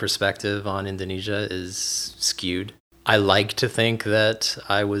 so my perspective on Indonesia is skewed. I like to think that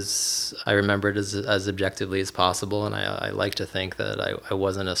I remember it as objectively as possible, and I like to think that I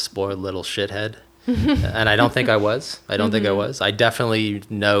wasn't a spoiled little shithead. And I don't think I was. I definitely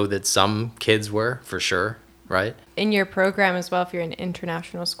know that some kids were, for sure. Right. In your program as well, if you're in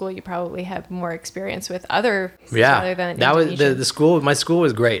international school, you probably have more experience with other other than that was Indonesian. the school. My school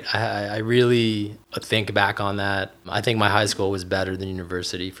was great. I really think back on that. I think my high school was better than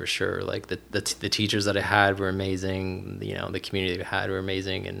university for sure. Like the teachers that I had were amazing. The community I had were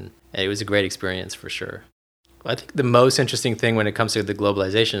amazing, and it was a great experience for sure. I think the most interesting thing when it comes to the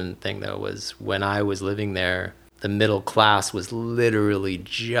globalization thing, though, was when I was living there, the middle class was literally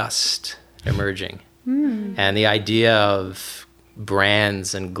just emerging. And the idea of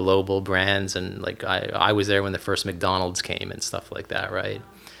brands and global brands, and like I was there when the first McDonald's came and stuff like that, right?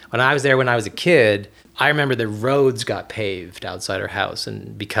 when I was there when I was a kid, I remember the roads got paved outside our house,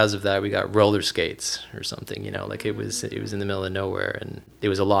 and because of that, we got roller skates or something. Like it was in the middle of nowhere, and it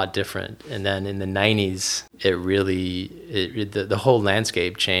was a lot different. And then in the 90s, the whole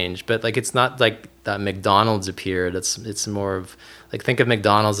landscape changed. But like it's not like that McDonald's appeared. It's more of like, think of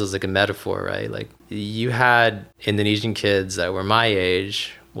McDonald's as like a metaphor, right? Like you had Indonesian kids that were my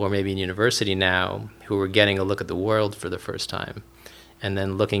age, or maybe in university now, who were getting a look at the world for the first time. And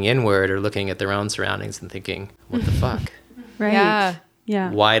then looking inward or looking at their own surroundings and thinking, what the fuck? Right. Yeah.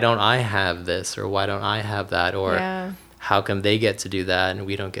 Why don't I have this? Or why don't I have that? Or how come they get to do that and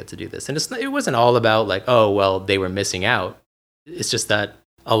we don't get to do this? And it wasn't all about like, oh, well, they were missing out. It's just that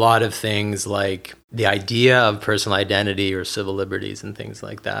a lot of things like the idea of personal identity or civil liberties and things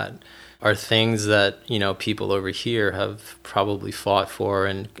like that are things that, people over here have probably fought for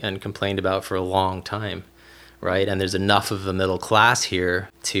and complained about for a long time. Right. And there's enough of a middle class here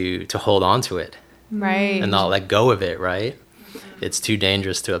to hold on to it. Right. And not let go of it. Right. It's too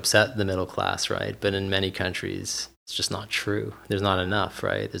dangerous to upset the middle class. Right. But in many countries, it's just not true. There's not enough.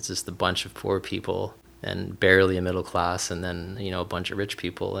 Right. There's just a bunch of poor people and barely a middle class, and then, a bunch of rich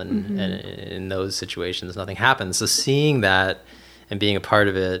people. And in those situations, nothing happens. So seeing that and being a part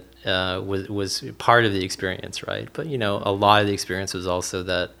of it was part of the experience. Right. But, a lot of the experience was also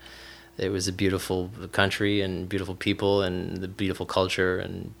that it was a beautiful country and beautiful people and the beautiful culture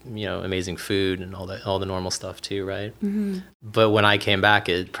and, amazing food and all the normal stuff too, right? Mm-hmm. But when I came back,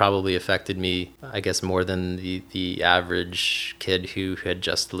 it probably affected me, I guess, more than the average kid who had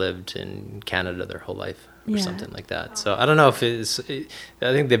just lived in Canada their whole life or something like that. So I don't know if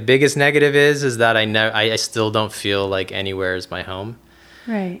I think the biggest negative is that I still don't feel like anywhere is my home.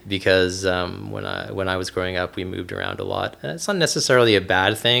 Right. Because when I was growing up, we moved around a lot. And it's not necessarily a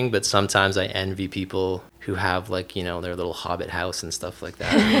bad thing, but sometimes I envy people who have like, their little hobbit house and stuff like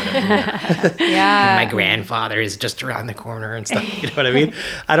that. Yeah. My grandfather is just around the corner and stuff. You know what I mean?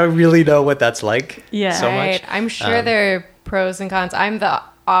 I don't really know what that's like so much. I'm sure there are pros and cons. I'm the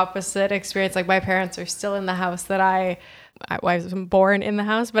opposite experience. Like my parents are still in the house that I was born in the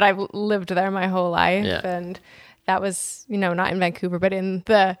house, but I've lived there my whole life. Yeah. And that was, not in Vancouver, but in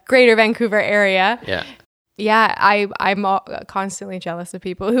the greater Vancouver area. Yeah. Yeah, I'm constantly jealous of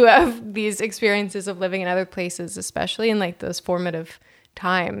people who have these experiences of living in other places, especially in like those formative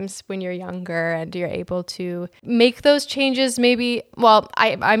times when you're younger and you're able to make those changes. Maybe, well,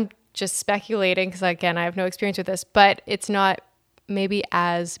 I'm just speculating because, again, I have no experience with this, but it's not maybe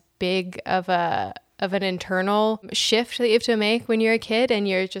as big of an internal shift that you have to make when you're a kid and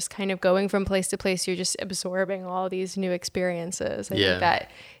you're just kind of going from place to place. You're just absorbing all these new experiences. I think that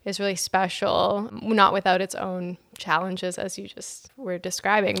is really special, not without its own challenges as you just were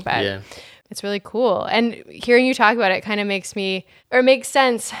describing, but it's really cool. And hearing you talk about it kind of makes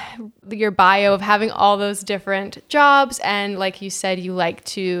sense, your bio of having all those different jobs. And like you said, you like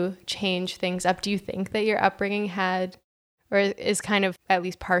to change things up. Do you think that your upbringing had or is kind of at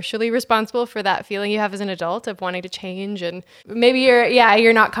least partially responsible for that feeling you have as an adult of wanting to change? And maybe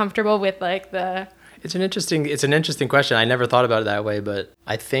you're not comfortable with like the... It's an interesting question. I never thought about it that way, but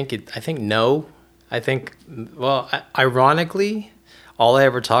I think no. Ironically, all I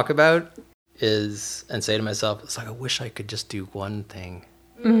ever talk about is, and say to myself, it's like, I wish I could just do one thing.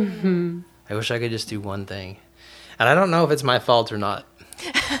 Mm-hmm. I wish I could just do one thing. And I don't know if it's my fault or not.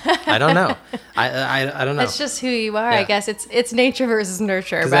 I don't know. I don't know. It's just who you are, I guess. It's nature versus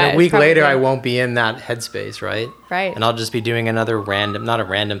nurture. Because then a week later, I won't be in that headspace, right? Right. And I'll just be doing another not a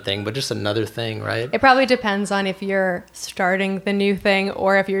random thing, but just another thing, right? It probably depends on if you're starting the new thing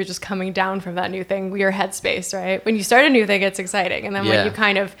or if you're just coming down from that new thing, your headspace, right? When you start a new thing, it's exciting. And then when you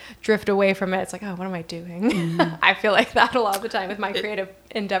kind of drift away from it, it's like, oh, what am I doing? Mm-hmm. I feel like that a lot of the time with my creative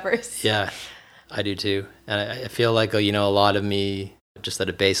endeavors. Yeah, I do too. And I feel like, a lot of me... just at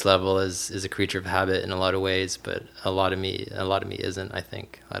a base level is a creature of habit in a lot of ways, but a lot of me isn't, I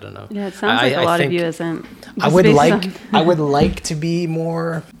think. I don't know. Yeah, it sounds like a lot of you isn't. I would like to be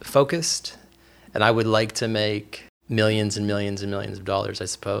more focused, and I would like to make millions and millions and millions of dollars, I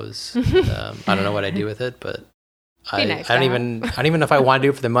suppose. I don't know what I do with it, but I don't even know if I want to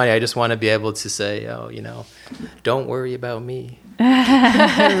do it for the money. I just want to be able to say, don't worry about me.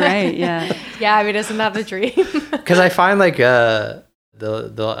 Right, yeah. Yeah, I mean, isn't that the dream? Because I find like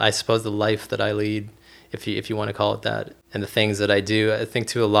I suppose the life that I lead, if you want to call it that, and the things that I do, I think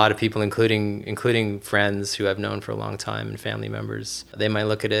to a lot of people, including friends who I've known for a long time and family members, they might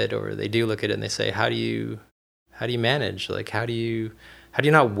look at it, or they do look at it, and they say, how do you manage? Like, how do you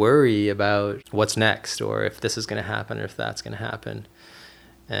not worry about what's next, or if this is going to happen, or if that's going to happen?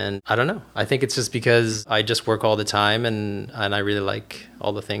 And I don't know. I think it's just because I just work all the time and I really like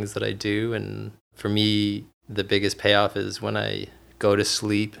all the things that I do. And for me, the biggest payoff is when I go to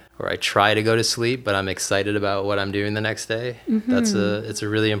sleep, or I try to go to sleep, but I'm excited about what I'm doing the next day. It's a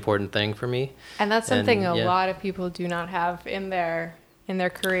really important thing for me. And that's something And, a lot of people do not have in their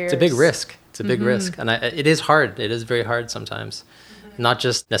careers. It's a big risk. It's a big risk. And it is hard. It is very hard sometimes. Not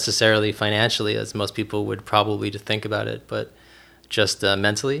just necessarily financially, as most people would probably to think about it, but just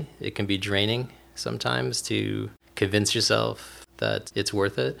mentally. It can be draining sometimes to convince yourself that it's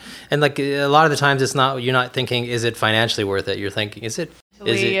worth it. And like a lot of the times you're not thinking, is it financially worth it? You're thinking, is this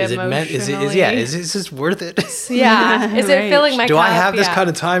worth it? Yeah. Is it filling my cup? Do I have this kind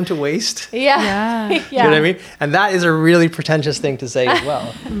of time to waste? Yeah. You know what I mean? And that is a really pretentious thing to say as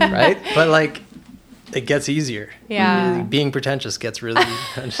well, right? But like, it gets easier. Yeah. Being pretentious gets really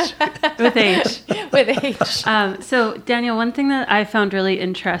With age. With age. So Daniel, one thing that I found really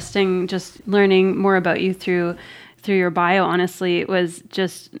interesting, just learning more about you through your bio, honestly, was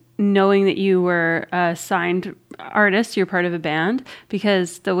just knowing that you were a signed artist, you're part of a band,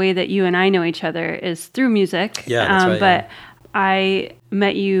 because the way that you and I know each other is through music. Yeah, that's right. But I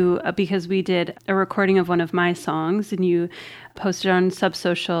met you because we did a recording of one of my songs, and you posted on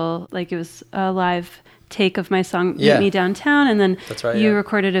Subsocial, like it was a live take of my song Meet Me Downtown, and then that's right, you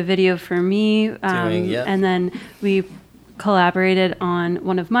recorded a video for me, yeah. and then we collaborated on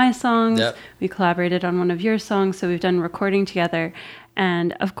one of my songs. Yep. We collaborated on one of your songs, so we've done recording together.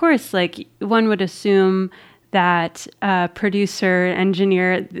 And of course, like one would assume that producer,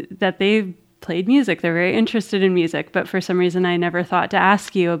 engineer, that they played music. They're very interested in music, but for some reason I never thought to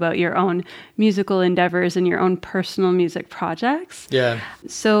ask you about your own musical endeavors and your own personal music projects. Yeah.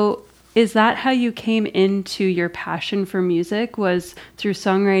 So is that how you came into your passion for music, was through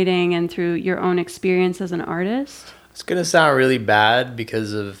songwriting and through your own experience as an artist? It's going to sound really bad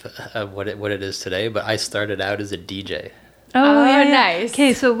because of what it is today, but I started out as a DJ. Oh, nice.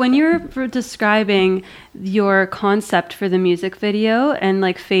 Okay, so when you were describing your concept for the music video and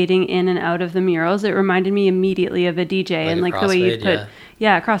like fading in and out of the murals, it reminded me immediately of a DJ and like the way you put,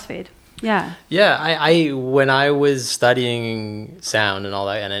 crossfade. Yeah. Yeah, I when I was studying sound and all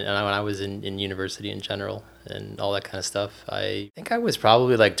that, and when I was in university in general and all that kind of stuff, I think I was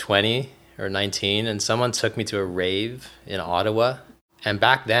probably like 20 or 19, and someone took me to a rave in Ottawa. And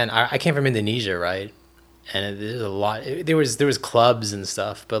back then, I came from Indonesia, right? And there's a lot. There was clubs and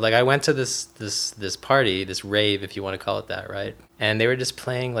stuff, but like I went to this party, this rave, if you want to call it that, right? And they were just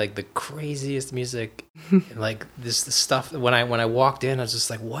playing like the craziest music, like this stuff. When I walked in, I was just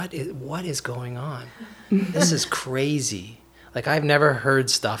like, what is going on? This is crazy. Like I've never heard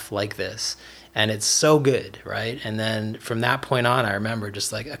stuff like this, and it's so good, right? And then from that point on, I remember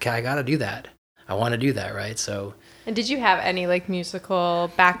just like, okay, I got to do that. I want to do that, right? So. And did you have any like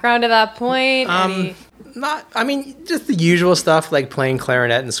musical background at that point? Just the usual stuff, like playing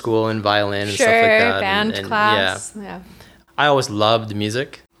clarinet in school and violin and stuff like that. Band class. Yeah. I always loved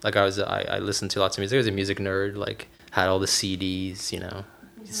music. Like I listened to lots of music. I was a music nerd. Like had all the CDs,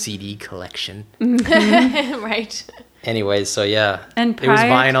 CD collection. Right. Anyways, so yeah, and it was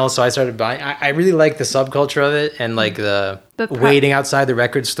vinyl, so I started buying. I really like the subculture of it, and like the waiting outside the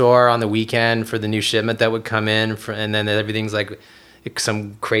record store on the weekend for the new shipment that would come in, and then everything's like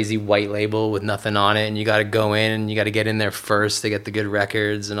some crazy white label with nothing on it, and you got to go in and you got to get in there first to get the good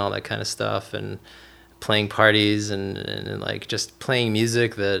records and all that kind of stuff, and playing parties and like just playing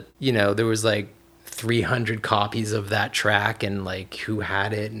music that there was like 300 copies of that track and like who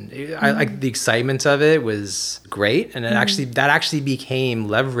had it, and I like the excitement of it was great, and that actually became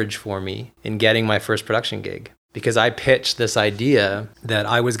leverage for me in getting my first production gig, because I pitched this idea that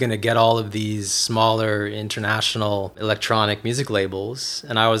I was going to get all of these smaller international electronic music labels,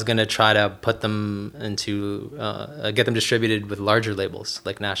 and I was going to try to put them into get them distributed with larger labels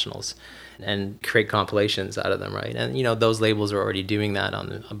like nationals, and create compilations out of them, right? And those labels are already doing that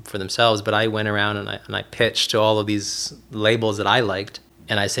for themselves, but I went around and I pitched to all of these labels that I liked,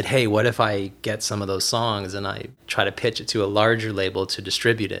 and I said, hey, what if I get some of those songs and I try to pitch it to a larger label to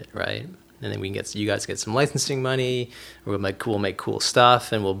distribute it, right? And then you guys get some licensing money, we'll make cool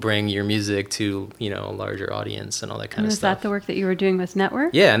stuff, and we'll bring your music to a larger audience and all that kind of stuff. Was that the work that you were doing with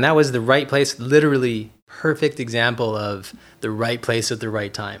Network? Yeah, and that was the right place, literally perfect example of the right place at the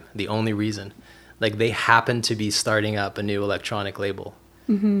right time. The only reason, like they happened to be starting up a new electronic label,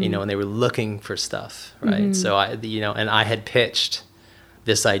 and they were looking for stuff, right? So I had pitched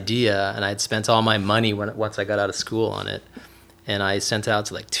this idea, and I had spent all my money once I got out of school on it. And I sent it out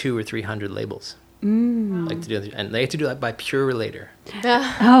to like 200 or 300 labels. Like to do, and they had to do that by pure relator.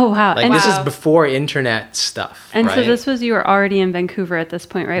 Oh, wow. Like And, this is Wow. before internet stuff. and right? so this was, you were already in Vancouver at this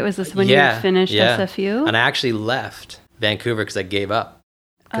point, right? Was this when you finished SFU? And I actually left Vancouver because I gave up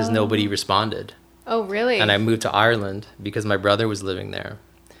because nobody responded. Oh, really? And I moved to Ireland because my brother was living there.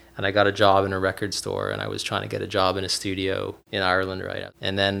 And I got a job in a record store, and I was trying to get a job in a studio in Ireland, right?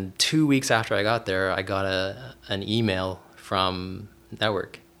 And then 2 weeks after I got there, I got an email from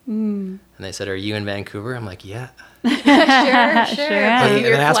Network. And they said, "Are you in Vancouver?" I'm like, "Yeah." sure. Sure.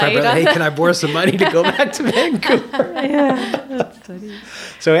 And I asked my brother, "Hey, can I borrow some money to go back to Vancouver?" Yeah, that's funny.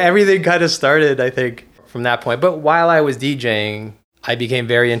 So everything kind of started, I think, from that point. But while I was DJing, I became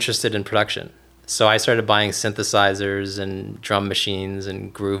very interested in production. So I started buying synthesizers and drum machines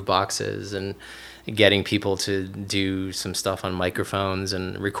and groove boxes and getting people to do some stuff on microphones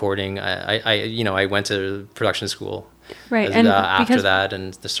and recording. I went to production school. Right. And And after because that,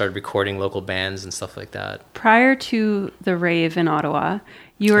 and started recording local bands and stuff like that. prior to the rave in Ottawa,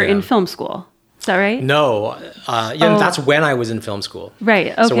 you were Yeah. in film school. Is that right? No, that's when I was in film school.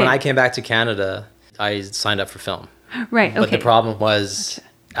 Right. Okay. So when I came back to Canada, I signed up for film. right. But Okay. the problem was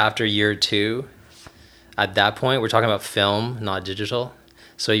after year 2, at that point, we're talking about film, not digital.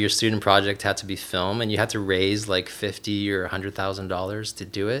 So your student project had to be film, and you had to raise like $50,000 or $100,000 to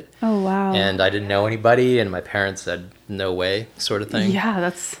do it. Oh, wow. And I didn't know anybody, and my parents said no way, sort of thing. Yeah,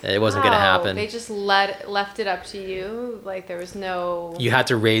 that's It wasn't going to happen. They just left it up to you. Like there was no. You had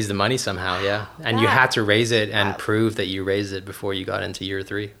to raise the money somehow, yeah. And you had to raise it and prove that you raised it before you got into year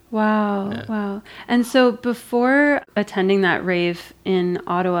 3. wow. Yeah. Wow. And so before attending that rave in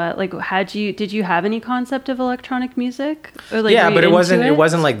Ottawa, like did you have any concept of electronic music? Or like Yeah, were you but it into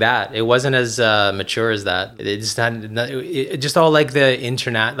wasn't like that. It wasn't as mature as that. It just had it just all like the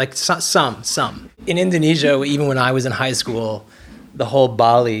internet, like some. In Indonesia, even when I was in high school, the whole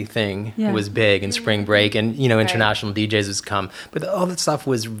Bali thing Yeah. was big, and spring break, and international DJs was come, but all that stuff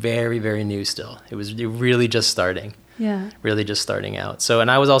was very, very new still. It was really just starting, Yeah. really just starting out. So, and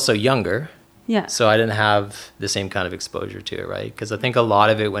I was also younger. Yeah. So I didn't have the same kind of exposure to it, right? Because I think a lot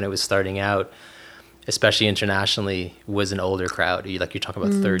of it when it was starting out, especially internationally, was an older crowd. You're talking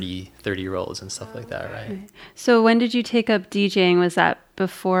about 30-year-olds and stuff like that, right? So when did you take up DJing? Was that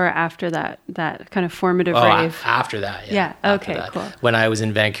before or after that kind of formative rave? After that, yeah. Yeah, After okay, that. cool. When I was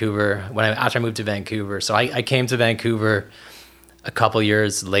in Vancouver, after I moved to Vancouver. So I came to Vancouver a couple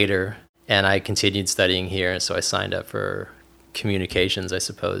years later, and I continued studying here. So I signed up for communications, I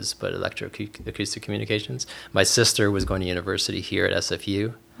suppose, but electroacoustic communications. My sister was going to university here at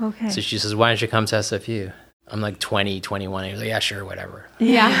SFU. Okay. So she says, "Why don't you come to SFU?" I'm like 20, 21. I was like, "Yeah, sure, whatever."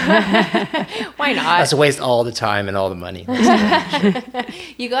 Yeah. Why not? That's a waste all the time and all the money.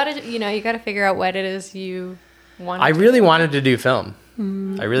 You gotta figure out what it is you want. I really wanted to do film.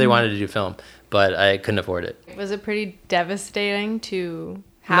 I really wanted to do film, but I couldn't afford it. Was it pretty devastating to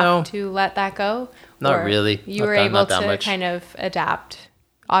have No. to let that go? Not Or really. You Not were that- able not that to much. kind of adapt,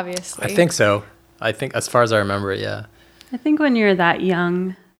 obviously. I think so. I think as far as I remember it, yeah. I think when you're that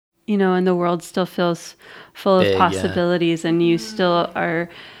young, and the world still feels full of Big, yeah. possibilities and you still are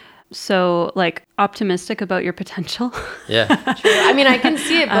so like optimistic about your potential. Yeah. I mean, I can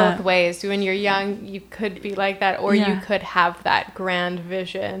see it both ways. When you're young, you could be like that, or you Yeah. could have that grand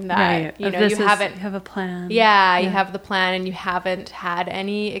vision that Of you haven't. you have a plan. Yeah, you have the plan, and you haven't had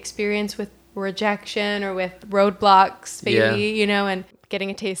any experience with rejection or with roadblocks, maybe. Yeah. And getting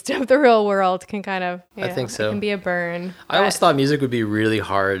a taste of the real world can kind of. I think so. It can be a burn. I always but- thought music would be really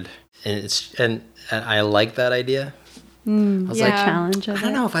hard, and I like that idea. I was The like, challenge I of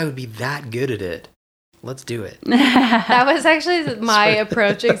don't it. know if I would be that good at it. Let's do it. That was actually my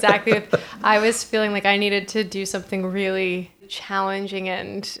approach exactly. I was feeling like I needed to do something really challenging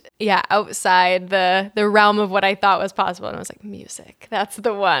and outside the realm of what I thought was possible. And I was like, music, that's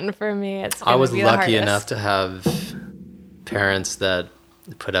the one for me. It's I was be the lucky hardest. enough to have parents that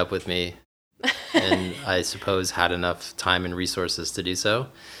put up with me, and I suppose had enough time and resources to do so.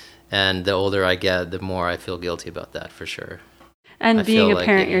 And the older I get, the more I feel guilty about that, for sure. And I being feel a like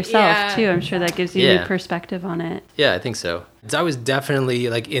parent it- yourself Yeah. too, I'm sure that gives you Yeah. new perspective on it. Yeah, I think so. I was definitely,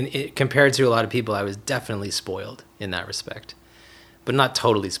 compared to a lot of people, I was definitely spoiled in that respect. But not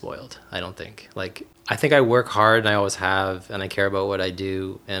totally spoiled, I don't think. I think I work hard, and I always have, and I care about what I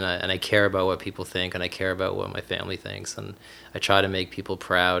do, and I care about what people think, and I care about what my family thinks, and I try to make people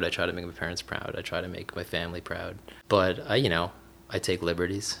proud. I try to make my parents proud. I try to make my family proud. But, I take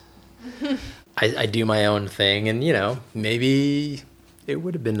liberties. I do my own thing, and maybe it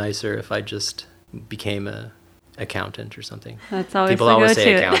would have been nicer if I just became a accountant or something. That's always People the always go-to.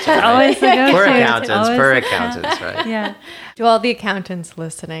 say accountant, right? Always the go-to. Per accountants, Always per the accountants, right? Yeah. To all the accountants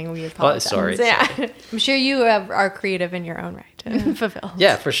listening, we apologize. sorry. Yeah. I'm sure you are creative in your own right and fulfilled.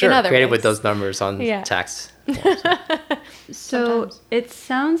 Yeah, for sure. in other Creative ways. with those numbers on Yeah. tax. So it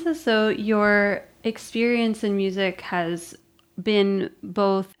sounds as though your experience in music has been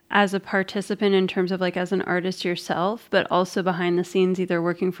both as a participant in terms of like as an artist yourself, but also behind the scenes, either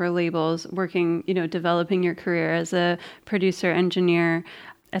working for labels, working, developing your career as a producer, engineer,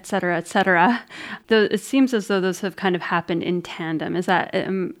 et cetera, et cetera. It seems as though those have kind of happened in tandem. Is that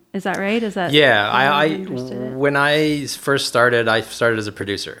right? Is that Yeah, understood it? when I first started, I started as a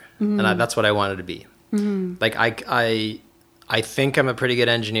producer, and that's what I wanted to be. Like I think I'm a pretty good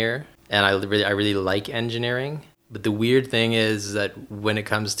engineer, and I really like engineering. But the weird thing is that when it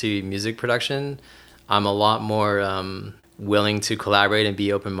comes to music production, I'm a lot more willing to collaborate and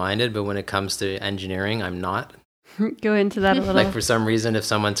be open-minded. But when it comes to engineering, I'm not. Go into that a little. Like for some reason, if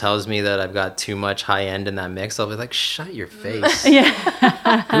someone tells me that I've got too much high end in that mix, I'll be like, shut your face. Yeah.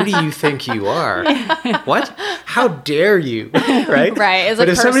 Who do you think you are? What? How dare you? Right? Right. It's But like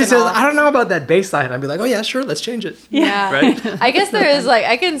if somebody says, personal. I don't know about that bass line, I'd be like, oh yeah, sure, let's change it. Yeah. Right? I guess there is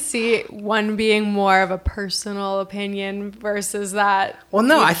I can see one being more of a personal opinion versus that. Well,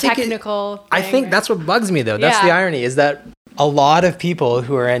 no, I think technical. I think that's what bugs me though. That's the Yeah. irony is that a lot of people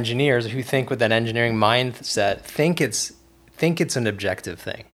who are engineers who think with that engineering mindset think it's an objective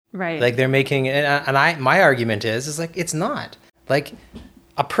thing. Right. Like they're making, my argument is like it's not. Like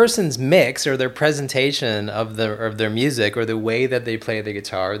a person's mix or their presentation of their music or the way that they play the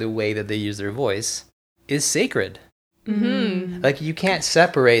guitar, or the way that they use their voice is sacred. Mm-hmm. Like you can't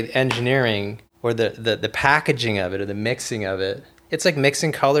separate engineering or the packaging of it or the mixing of it. It's like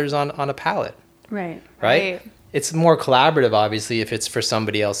mixing colors on a palette, Right. right? It's more collaborative, obviously, if it's for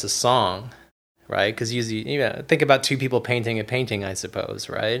somebody else's song, right? Because usually, think about two people painting a painting, I suppose,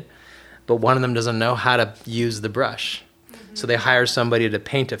 right? But one of them doesn't know how to use the brush. So they hire somebody to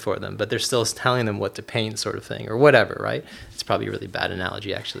paint it for them, but they're still telling them what to paint, sort of thing, or whatever, right? It's probably a really bad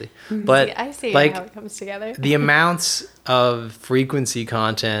analogy, actually. But I see like, how it comes together. the amounts of frequency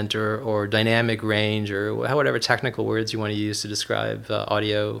content or dynamic range or whatever technical words you want to use to describe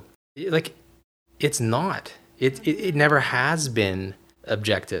audio, like, it's not. It never has been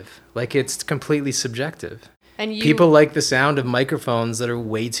objective. Like, it's completely subjective. And People like the sound of microphones that are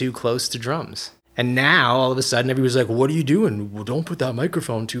way too close to drums. And now, all of a sudden, everybody's like, what are you doing? Well, don't put that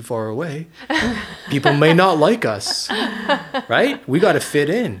microphone too far away. People may not like us, right? We got to fit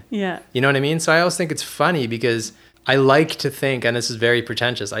in. Yeah. You know what I mean? So I always think it's funny because I like to think, and this is very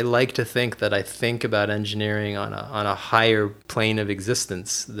pretentious, I like to think that I think about engineering on a higher plane of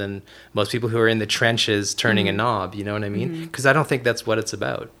existence than most people who are in the trenches turning a knob, you know what I mean? Because I don't think that's what it's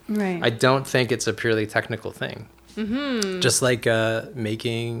about. Right. I don't think it's a purely technical thing. Just like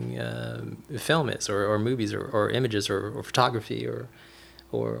making film is, or movies, or images, or photography, or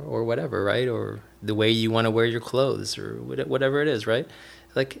whatever, right? Or the way you want to wear your clothes, or whatever it is, right?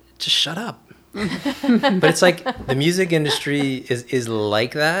 Like, just shut up. But it's like the music industry is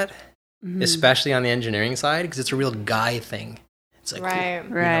like that, especially on the engineering side, because it's a real guy thing. It's like, Right.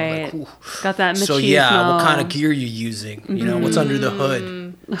 ooh, Right. ooh. Got that machismo. So yeah, what kind of gear you using? You know, what's under the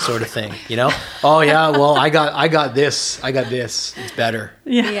hood, sort of thing. You know? Oh yeah, well I got this. It's better,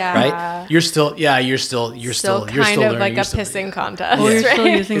 Yeah. right? You're still kind of learning. like You're a still- pissing contest. Oh, you're right? still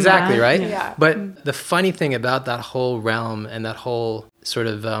using Exactly, that? right? Yeah. But the funny thing about that whole realm and that whole sort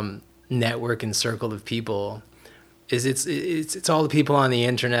of network and circle of people is it's all the people on the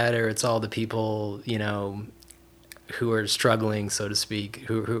internet, or it's all the people, you know, who are struggling, so to speak,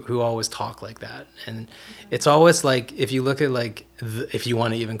 who always talk like that. And it's always like, if you look at like, if you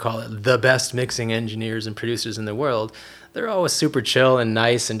want to even call it the best mixing engineers and producers in the world, they're always super chill and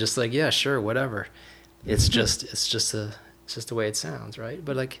nice and just like, yeah, sure, whatever. It's just the way it sounds, right?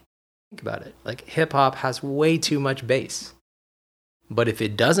 But like, think about it. Like, hip hop has way too much bass. But if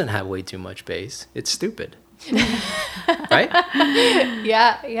it doesn't have way too much bass, it's stupid. Right?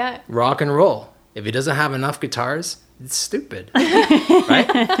 Yeah. Rock and roll. If it doesn't have enough guitars, it's stupid.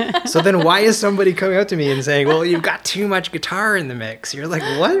 Right? So then why is somebody coming up to me and saying, well, you've got too much guitar in the mix? You're like,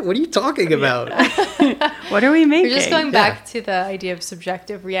 what? What are you talking about? What are we making? We're just going back to the idea of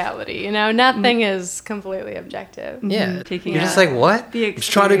subjective reality. You know, nothing is completely objective. Yeah. Taking You're out just like, what? the I'm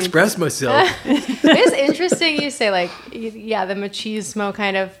just trying to express myself. It's interesting you say, like, yeah, the machismo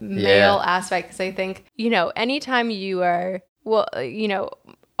kind of male aspect, because I think, you know, anytime you are, well, you know,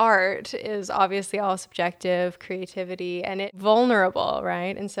 art is obviously all subjective, creativity, and it's vulnerable,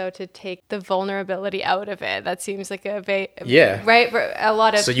 right? And so to take the vulnerability out of it, that seems like Yeah. right. A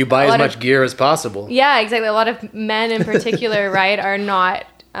lot of So you buy as much gear as possible. yeah, exactly. A lot of men in particular, right, are not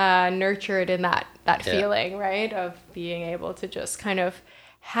nurtured in that feeling, right, of being able to just kind of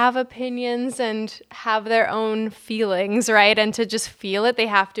have opinions and have their own feelings, right, and to just feel it. It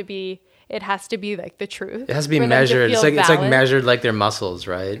has to be like the truth. It has to be for them to measured. feel It's like valid. measured like their muscles,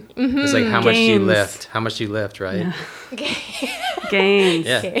 right? It's like how much do you Gains. lift? How much do you lift, right? Gains.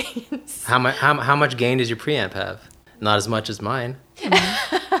 Yeah. Gains. How much gain does your preamp have? Not as much as mine.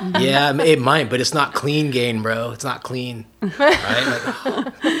 Yeah, it might, but it's not clean gain, bro. It's not clean, right?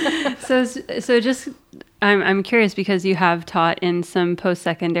 Like, So just I'm curious because you have taught in some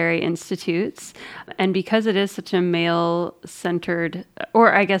post-secondary institutes, and because it is such a male-centered,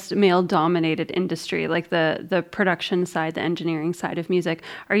 or I guess male-dominated industry, like the production side, the engineering side of music,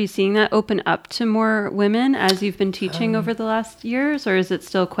 are you seeing that open up to more women as you've been teaching over the last years, or is it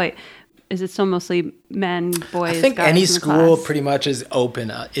still mostly men, boys? I think guys any in the school class? pretty much is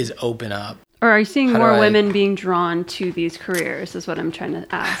open up. Or are you seeing How do more I- women being drawn to these careers? Is what I'm trying to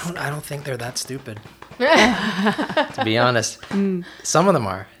ask. I don't think they're that stupid. To be honest, some of them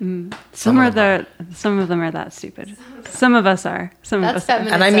are. Some of them are that stupid. Some of us are. Some of That's us are.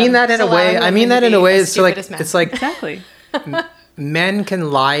 feminism. And I mean that in a way. Allowing I mean women that to in a be way. as It's like stupid as men. it's like Exactly. men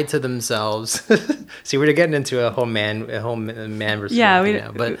can lie to themselves. See, we're getting into a whole man versus Yeah, woman we- thing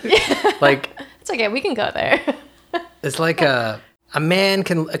now, but like It's okay. We can go there. it's like a man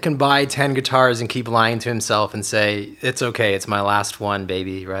can buy 10 guitars and keep lying to himself and say it's okay, it's my last one,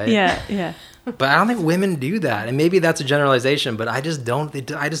 baby, right? Yeah. But I don't think women do that, and maybe that's a generalization, but I just don't.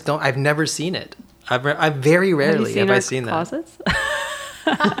 I've never seen it. I very rarely have I seen that. closets?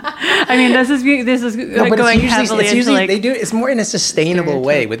 I mean, this is No, but going it's heavily into usually like they do. It's more in a sustainable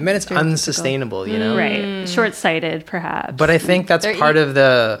way. With men, it's stereotypical. unsustainable. You know, right, short-sighted, perhaps. But I think that's They're part of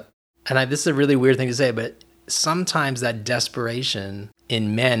the. And this is a really weird thing to say, but sometimes that desperation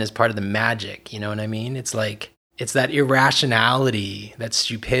in men is part of the magic. You know what I mean? It's like it's that irrationality, that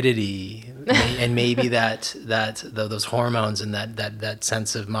stupidity, and maybe those hormones and that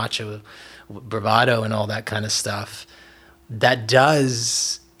sense of macho bravado and all that kind of stuff that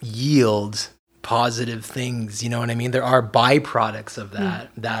does yield positive things. You know what I mean? There are byproducts of that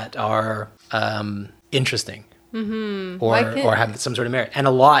that are interesting. Or have some sort of merit, and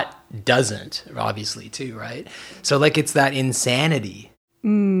a lot doesn't, obviously, too, right? So like it's that insanity.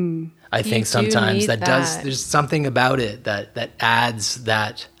 I think do sometimes need that does. that. There's something about it that adds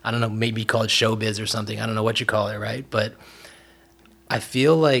that. I don't know. Maybe call it showbiz or something. I don't know what you call it, right? But I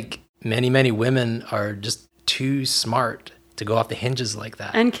feel like many women are just too smart to go off the hinges like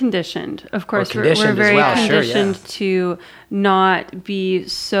that. and conditioned. Of course, we're conditioned as very well, sure, conditioned to not be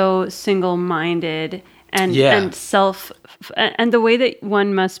so single-minded and and the way that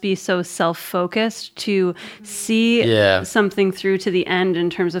one must be so self-focused to see something through to the end in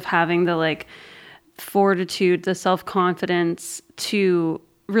terms of having the like fortitude, the self-confidence to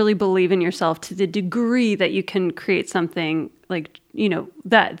really believe in yourself to the degree that you can create something like, you know,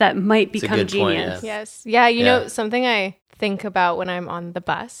 that might a become good point, genius. Yes. Yeah. You Yeah. know, something I think about when I'm on the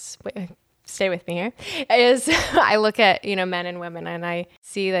bus, stay with me here, is I look at, you know, men and women and I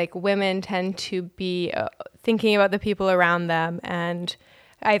see like women tend to be thinking about the people around them and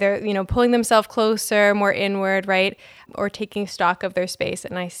either, you know, pulling themselves closer, more inward, right? Or taking stock of their space.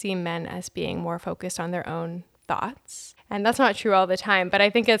 And I see men as being more focused on their own thoughts. And that's not true all the time, but I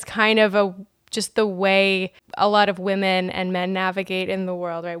think it's kind of just the way a lot of women and men navigate in the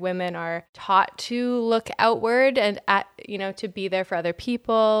world, right? Women are taught to look outward and to be there for other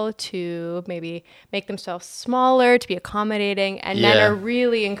people, to maybe make themselves smaller, to be accommodating. And men Yeah. are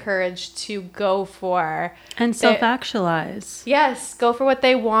really encouraged to go for And self-actualize. Yes, go for what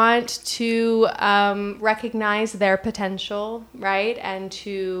they want, to recognize their potential, right? And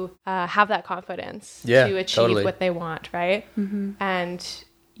to have that confidence Yeah, to achieve totally. what they want, right? And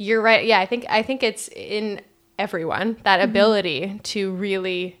you're right. Yeah, I think it's in everyone, that ability to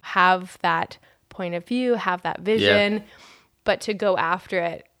really have that point of view, have that vision, but to go after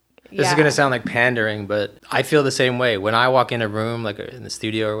it. This is going to sound like pandering, but I feel the same way. When I walk in a room, like in the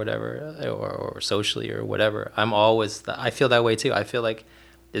studio or whatever, or socially or whatever, I feel that way too. I feel like,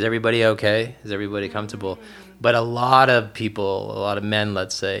 is everybody okay? Is everybody comfortable? But a lot of people, a lot of men,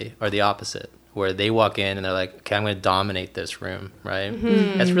 let's say, are the opposite, where they walk in and they're like, okay, I'm going to dominate this room, right?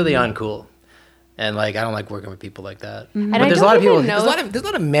 That's really uncool. And like, I don't like working with people like that. And But I there's a don't lot of people, even know there's a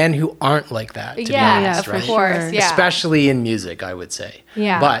lot of men who aren't like that, to be Yeah, honest, of right? course, yeah. Especially in music, I would say.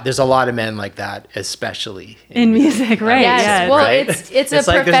 Yeah. But there's a lot of men like that, especially In music, right? Yes. Yeah. Well, right? it's a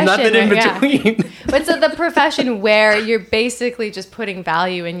like profession. there's nothing in right? Yeah. between. But it's the profession where you're basically just putting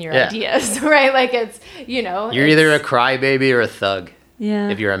value in your Yeah. ideas, right? Like it's, you know. You're it's- either a crybaby or a thug Yeah.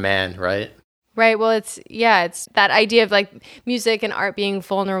 if you're a man, right? Right. Well, it's that idea of like music and art being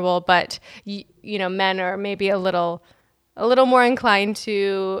vulnerable, but you know, men are maybe a little more inclined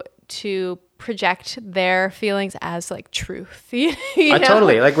to project their feelings as like truth. You know?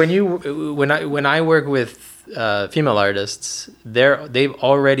 Totally. Like when I work with female artists, they've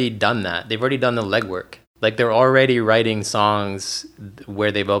already done that. They've already done the legwork. Like they're already writing songs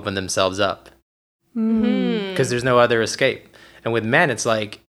where they've opened themselves up because there's no other escape. And with men, it's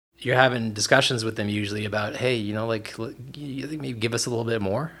like you're having discussions with them usually about, hey, you know, like you think maybe give us a little bit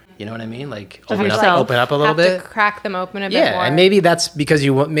more. You know what I mean? Like Of open yourself. up a little Have bit. to crack them open a bit Yeah, more. and maybe that's because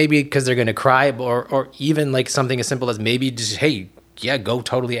because they're gonna cry, or even like something as simple as maybe just, hey, yeah, go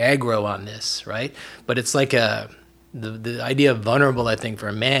totally aggro on this, right? But it's like the idea of vulnerable, I think, for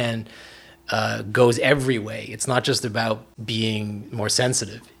a man goes every way. It's not just about being more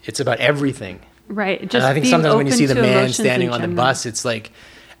sensitive. It's about everything. Right. Just And I think being sometimes when you open see the to man emotions standing in on the general. bus, it's like,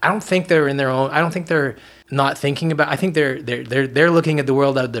 I don't think they're in their own. I don't think they're not thinking about. I think they're looking at the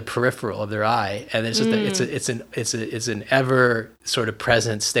world out of the peripheral of their eye, and it's just it's an ever sort of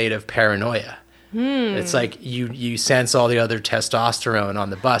present state of paranoia. It's like you sense all the other testosterone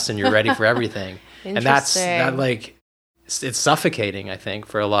on the bus, and you're ready for everything, and Interesting. it's suffocating, I think,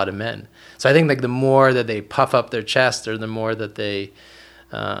 for a lot of men. So I think like the more that they puff up their chest, or the more that they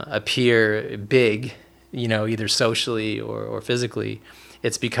appear big, you know, either socially or physically,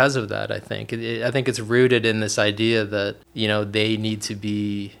 it's because of that. I think I think it's rooted in this idea that, you know, they need to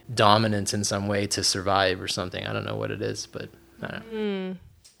be dominant in some way to survive or something. I don't know what it is, but I don't know.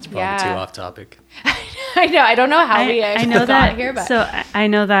 It's probably too off topic. I know. I don't know how we I actually know got that. here, but So I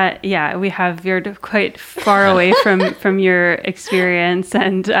know that. Yeah, we have veered quite far away from your experience,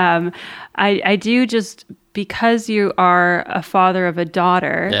 and I do just because you are a father of a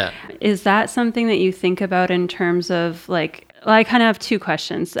daughter. Yeah. Is that something that you think about in terms of like? Well, I kind of have two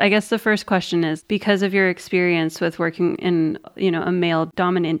questions. I guess the first question is because of your experience with working in, you know, a male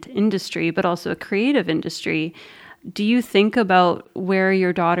dominant industry, but also a creative industry. Do you think about where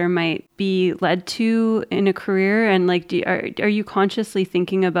your daughter might be led to in a career? And like, are you consciously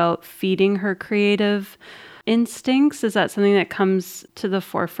thinking about feeding her creative instincts? Is that something that comes to the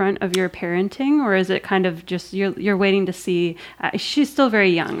forefront of your parenting, or is it kind of just you're waiting to see? She's still very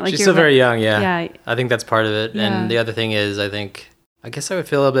young. Like She's still very young, yeah. Yeah. I think that's part of it. Yeah. And the other thing is, I guess I would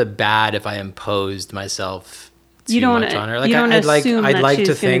feel a little bit bad if I imposed myself too You don't much wanna- on her. Like you don't I'd like assume that to she's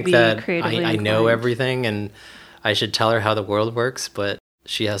gonna think be that creatively I know inclined. everything and I should tell her how the world works, but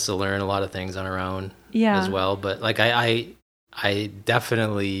she has to learn a lot of things on her own Yeah. as well. But like I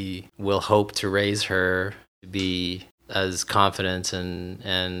definitely will hope to raise her to be as confident and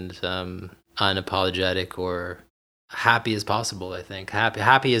unapologetic or happy as possible. I think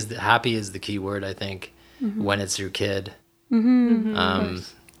happy is the key word. I think when it's your kid, and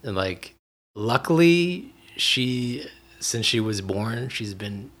like luckily since she was born, she's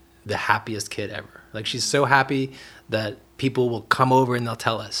been the happiest kid ever. Like she's so happy that people will come over and they'll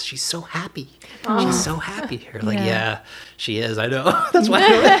tell us she's so happy. She's so happy. We're like, yeah, she is. I know. That's why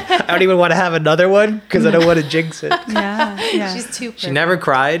I don't even want to have another one because I don't want to jinx it. Yeah. she's too. She never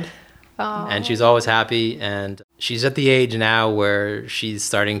cried, Oh. and she's always happy. And she's at the age now where she's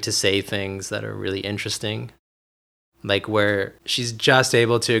starting to say things that are really interesting, like where she's just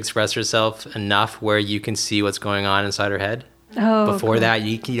able to express herself enough where you can see what's going on inside her head. Oh, Before cool. that,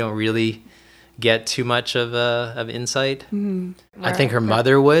 you don't really get too much of insight. I think her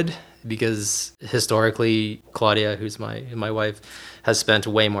mother would, because historically, Claudia, who's my wife, has spent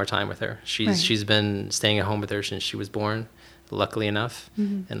way more time with her. She's been staying at home with her since she was born, luckily enough.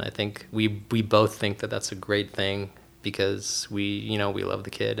 And I think we both think that that's a great thing because we love the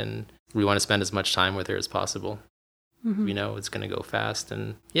kid and we want to spend as much time with her as possible. We know it's going to go fast,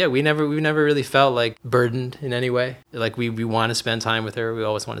 and yeah, we've never really felt like burdened in any way. Like we want to spend time with her. We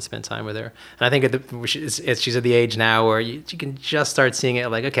always want to spend time with her, and I think she's at the age now where you can just start seeing it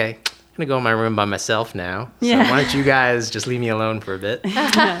like, okay, I'm gonna go in my room by myself now. So Yeah. why don't you guys just leave me alone for a bit?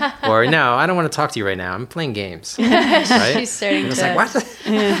 Or no, I don't want to talk to you right now. I'm playing games. Right? She's starting And it's to. like, what?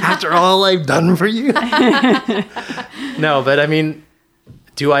 After all I've done for you? No, but I mean,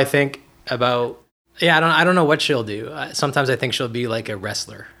 do I think about Yeah, I don't know what she'll do. Sometimes I think she'll be like a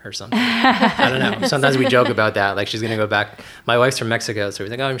wrestler or something. I don't know. Sometimes we joke about that. Like she's going to go back. My wife's from Mexico, so we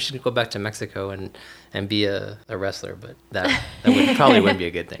think, oh, she's going to go back to Mexico and be a wrestler. But that probably wouldn't be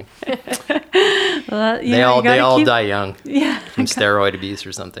a good thing. Well, They all die young. Yeah. From steroid abuse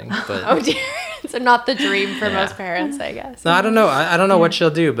or something. But Oh dear. So not the dream for most parents, I guess. no, I don't know. I don't know what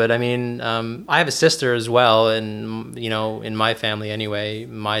she'll do, but I mean, I have a sister as well, and in my family anyway,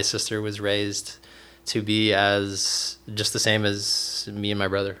 my sister was raised to be as just the same as me and my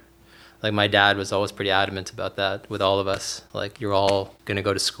brother. Like my dad was always pretty adamant about that with all of us. Like you're all gonna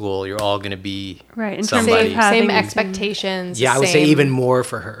go to school, you're all gonna be Right. In somebody. terms of Same having expectations. Yeah, I would say same- even more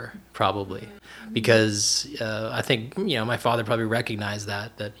for her probably, because I think my father probably recognized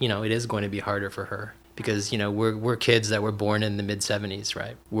that it is going to be harder for her because we're kids that were born in the mid 70s,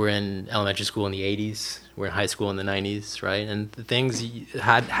 right? We're in elementary school in the 80s, we're in high school in the 90s, right? And the things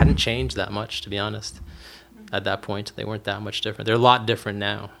hadn't changed that much, to be honest. At that point, they weren't that much different. They're a lot different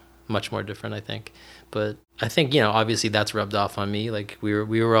now, much more different, I think. But I think obviously that's rubbed off on me. Like we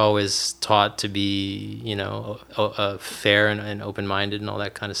were always taught to be fair and open-minded and all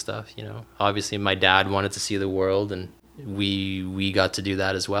that kind of stuff. Obviously my dad wanted to see the world, and we got to do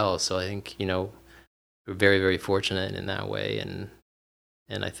that as well. So I think we're very, very fortunate in that way, and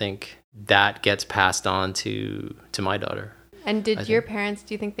I think that gets passed on to my daughter. And did your parents,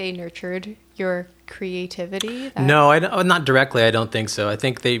 do you think they nurtured your creativity? No, not directly. I don't think so. I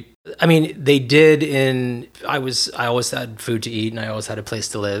think they did I always had food to eat, and I always had a place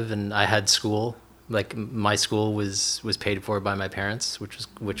to live, and I had school. Like my school was paid for by my parents,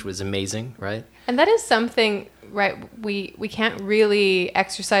 which was amazing, right? And that is something, right? We can't really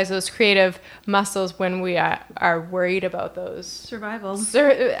exercise those creative muscles when we are worried about those survival.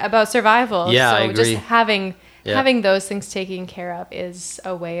 About survival. Yeah, so I agree. just having those things taken care of is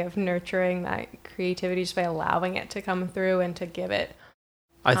a way of nurturing that creativity, just by allowing it to come through and to give it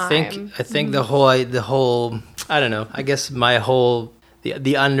time. I think the whole I don't know. I guess my whole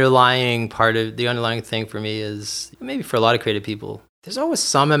the underlying thing for me is, maybe for a lot of creative people, there's always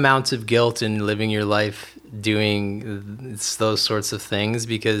some amount of guilt in living your life doing those sorts of things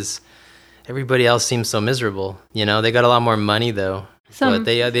because everybody else seems so miserable. They got a lot more money though. But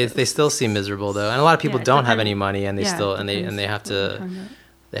they still seem miserable though, and a lot of people don't have any money, and they have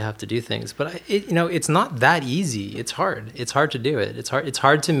to do things. But it's not that easy. It's hard. It's hard to do it. It's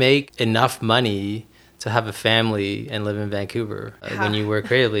hard to make enough money to have a family and live in Vancouver when you work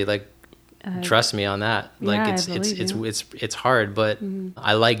creatively. Like, trust me on that. Like it's hard, but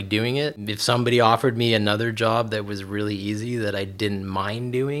I like doing it. If somebody offered me another job that was really easy that I didn't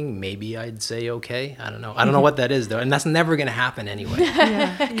mind doing, maybe I'd say okay. I don't know what that is though, and that's never gonna happen anyway.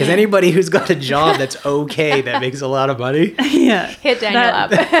 Because anybody who's got a job that's okay that makes a lot of money, hit Daniel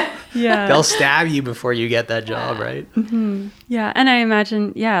up. Yeah, they'll stab you before you get that job, right? Mm-hmm. Yeah, and I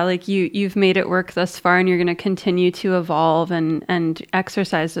imagine, like you've made it work thus far, and you're going to continue to evolve and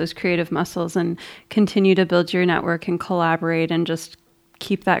exercise those creative muscles and continue to build your network and collaborate and just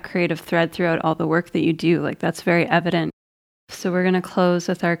keep that creative thread throughout all the work that you do. Like that's very evident. So we're going to close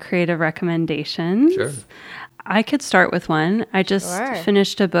with our creative recommendations. Sure. I could start with one. I just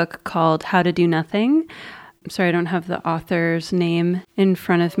finished a book called How to Do Nothing. I'm sorry, I don't have the author's name in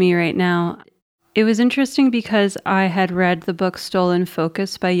front of me right now. It was interesting because I had read the book Stolen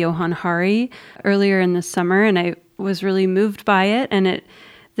Focus by Johann Hari earlier in the summer, and I was really moved by it. And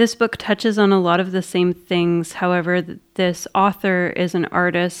this book touches on a lot of the same things. However, this author is an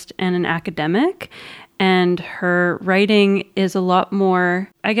artist and an academic, and her writing is a lot more,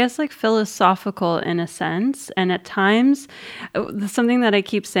 I guess, like philosophical in a sense. And at times, something that I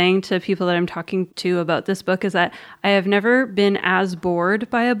keep saying to people that I'm talking to about this book is that I have never been as bored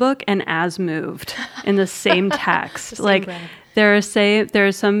by a book and as moved in the same text. Like there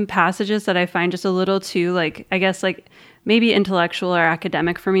are some passages that I find just a little too, like, I guess, like maybe intellectual or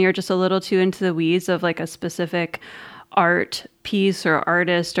academic for me, or just a little too into the weeds of like a specific art piece or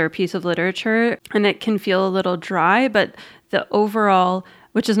artist or piece of literature, and it can feel a little dry. But the overall,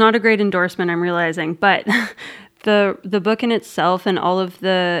 which is not a great endorsement, I'm realizing, but the book in itself and all of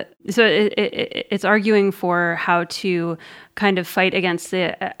it's arguing for how to kind of fight against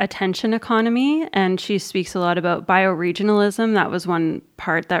the attention economy. And she speaks a lot about bioregionalism. That was one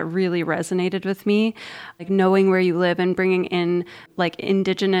part that really resonated with me, like knowing where you live and bringing in like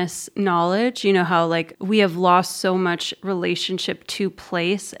indigenous knowledge. You know how like we have lost so much relationship to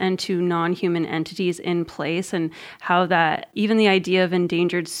place and to non-human entities in place, and how that even the idea of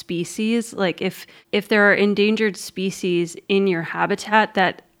endangered species, like if there are endangered species in your habitat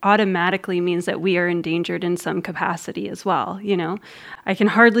that automatically means that we are endangered in some capacity as well. I can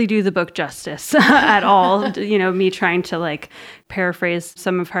hardly do the book justice at all, me trying to like paraphrase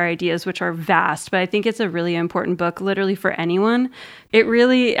some of her ideas, which are vast, but I think it's a really important book, literally for anyone. It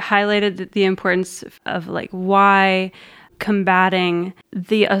really highlighted the importance of like why combating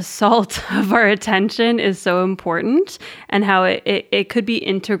the assault of our attention is so important, and how it could be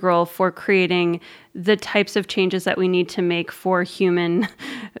integral for creating the types of changes that we need to make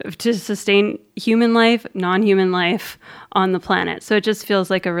to sustain human life, non-human life on the planet. So it just feels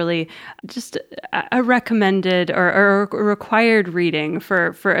like a recommended or a required reading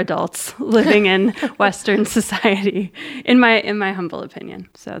for adults living in Western society, in my humble opinion.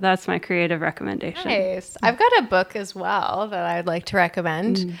 So that's my creative recommendation. Nice. I've got a book as well that I'd like to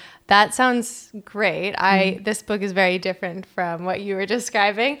recommend. That sounds great. This book is very different from what you were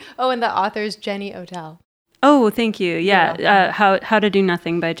describing. Oh, and the author's Jenny Odell. Oh, thank you. Yeah. How to Do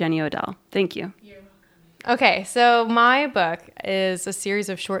Nothing by Jenny Odell. Thank you. Okay, so my book is a series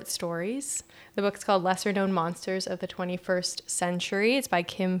of short stories. The book's called Lesser Known Monsters of the 21st Century. It's by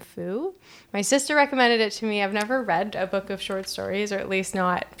Kim Fu. My sister recommended it to me. I've never read a book of short stories, or at least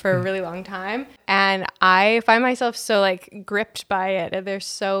not for a really long time. And I find myself so like gripped by it. They're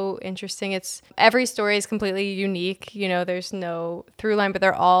so interesting. Every story is completely unique. There's no through line, but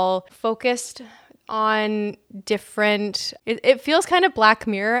they're all focused on different... It feels kind of Black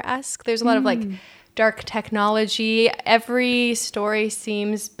Mirror-esque. There's a lot of like dark technology. Every story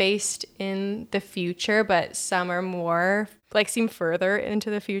seems based in the future, but some are more seem further into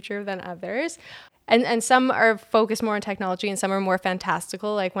the future than others. And some are focused more on technology, and some are more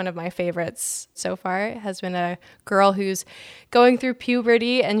fantastical. Like one of my favorites so far has been a girl who's going through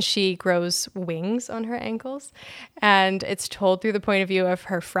puberty and she grows wings on her ankles. And it's told through the point of view of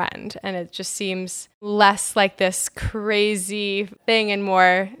her friend. And it just seems less like this crazy thing and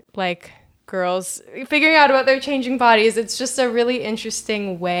more like girls figuring out about their changing bodies. It's just a really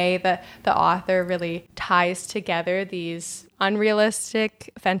interesting way that the author really ties together these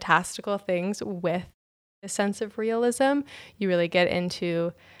unrealistic, fantastical things with a sense of realism. You really get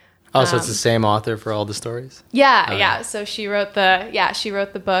into... Oh, so it's the same author for all the stories? Yeah. So she wrote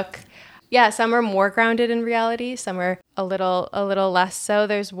the book. Yeah, some are more grounded in reality. Some are a little less so.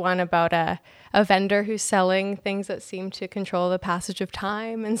 There's one about a vendor who's selling things that seem to control the passage of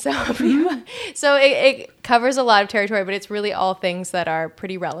time. And so it covers a lot of territory, but it's really all things that are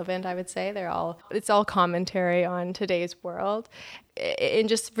pretty relevant, I would say. It's all commentary on today's world in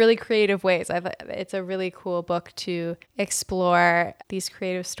just really creative ways. It's a really cool book to explore these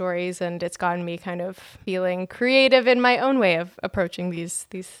creative stories, and it's gotten me kind of feeling creative in my own way of approaching these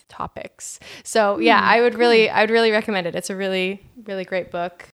topics. So yeah, I would really recommend it. It's a really, really great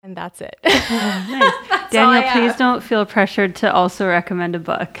book, and that's it. Nice. Daniel, please don't feel pressured to also recommend a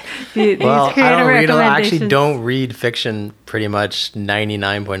book. I actually don't read fiction pretty much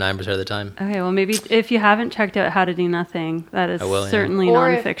 99.9% of the time. Okay, well, maybe if you haven't checked out How to Do Nothing, that is certainly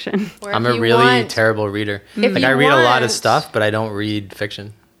nonfiction. I'm a really terrible reader. I read a lot of stuff, but I don't read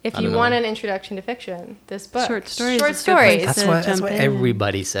fiction. If you want an introduction to fiction, this book. Short stories. That's what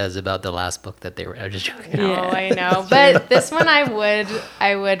everybody says about the last book that they were. I'm just joking. No, I know. But this one I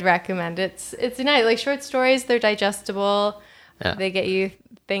would recommend. It's nice. Like short stories, they're digestible. Yeah. They get you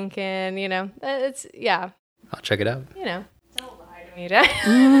thinking, It's I'll check it out. Don't lie to me,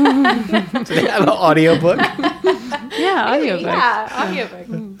 Dad. So they have an audiobook? Yeah, audiobook. Yeah,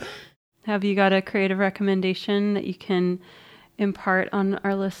 audiobook. Have you got a creative recommendation that you can impart on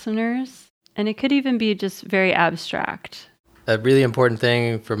our listeners? And it could even be just very abstract. A really important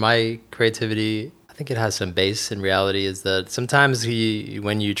thing for my creativity, I think it has some base in reality, is that sometimes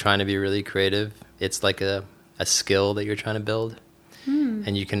when you're trying to be really creative, it's like a skill that you're trying to build.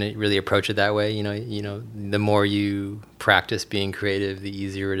 And you can really approach it that way. The more you practice being creative, the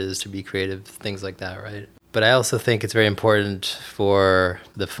easier it is to be creative, things like that, right? But I also think it's very important for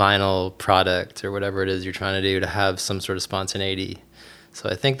the final product or whatever it is you're trying to do to have some sort of spontaneity. So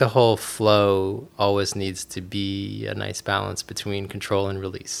I think the whole flow always needs to be a nice balance between control and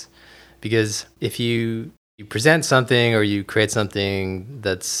release. Because if you present something or you create something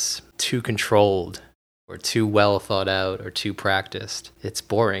that's too controlled or too well thought out or too practiced, it's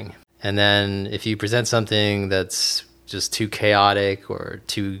boring. And then if you present something that's just too chaotic or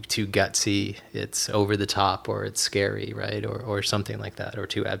too gutsy, it's over the top or it's scary, right? Or something like that, or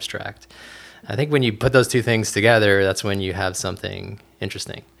too abstract. I think when you put those two things together, that's when you have something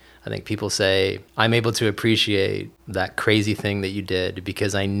interesting. I think people say, I'm able to appreciate that crazy thing that you did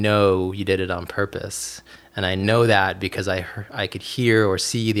because I know you did it on purpose. And I know that because I could hear or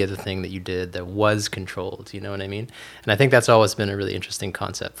see the other thing that you did that was controlled, you know what I mean? And I think that's always been a really interesting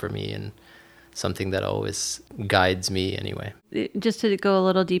concept for me, and something that always guides me anyway. Just to go a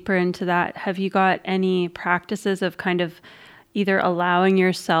little deeper into that, have you got any practices of kind of either allowing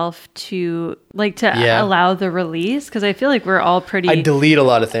yourself to allow the release? Because I feel like we're all pretty I delete a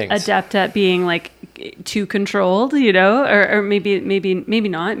lot of things. adept at being like too controlled, you know, or maybe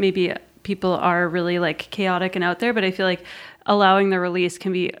not. Maybe people are really like chaotic and out there, but I feel like allowing the release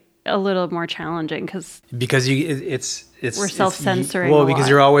can be a little more challenging because we're self-censoring. Well, because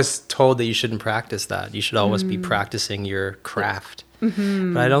you're always told that you shouldn't practice that. You should always be practicing your craft.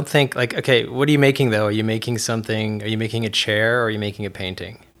 Mm-hmm. But I don't think, like, okay, what are you making though? Are you making something? Are you making a chair or are you making a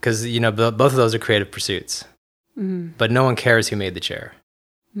painting? Because, you know, both of those are creative pursuits. Mm. But no one cares who made the chair.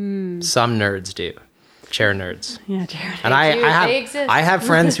 Mm. Some nerds do. Chair nerds. Yeah, chair nerds. And I have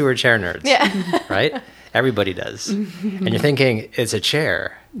friends who are chair nerds. Yeah. Right? Everybody does. And you're thinking, it's a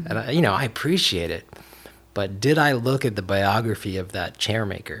chair. And, I appreciate it. But did I look at the biography of that chair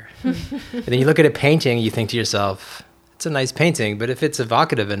maker? And then you look at a painting, you think to yourself, it's a nice painting, but if it's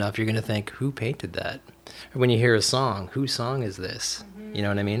evocative enough, you're going to think, who painted that? Or when you hear a song, whose song is this? Mm-hmm. You know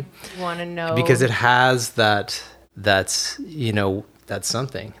what I mean? You want to know. Because it has that's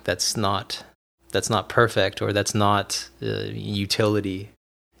something that's not perfect, or that's not utility.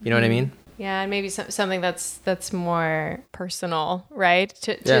 You know what I mean? Yeah, and maybe something that's more personal, right?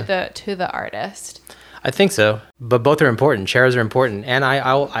 To the artist. I think so, but both are important. Chairs are important, and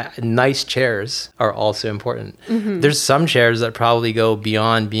nice chairs are also important. Mm-hmm. There's some chairs that probably go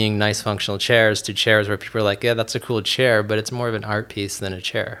beyond being nice functional chairs to chairs where people are like, yeah, that's a cool chair, but it's more of an art piece than a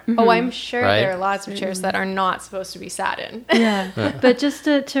chair. Mm-hmm. Oh, I'm sure there are lots of chairs that are not supposed to be sat in. Yeah, but just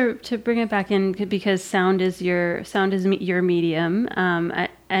to bring it back in, because sound is your medium,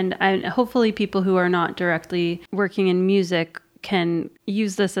 and hopefully people who are not directly working in music can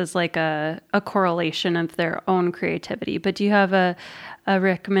use this as like a correlation of their own creativity. But do you have a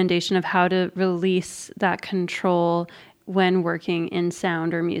recommendation of how to release that control when working in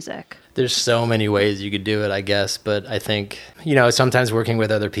sound or music? There's so many ways you could do it, I guess. But I think, sometimes working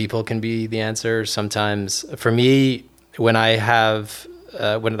with other people can be the answer. Sometimes for me, when I have,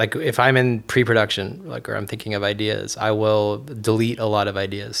 if I'm in pre-production, or I'm thinking of ideas, I will delete a lot of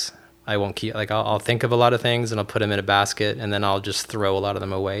ideas. I won't keep, I'll think of a lot of things and I'll put them in a basket, and then I'll just throw a lot of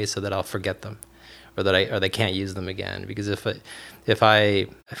them away so that I'll forget them, or they can't use them again. Because if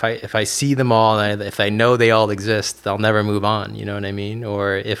I see them all, and if I know they all exist, I'll never move on. You know what I mean?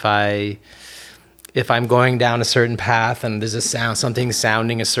 Or if I'm going down a certain path and there's something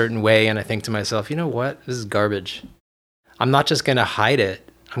sounding a certain way, and I think to myself, you know what? This is garbage. I'm not just going to hide it.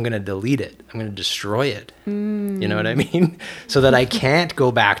 I'm going to delete it. I'm going to destroy it. You know what I mean? So that I can't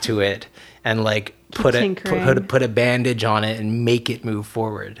go back to it and put a bandage on it and make it move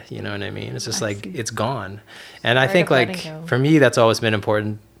forward. You know what I mean? It's just it's gone. And I think for me, that's always been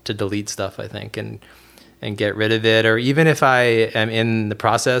important, to delete stuff, I think, and get rid of it. Or even if I am in the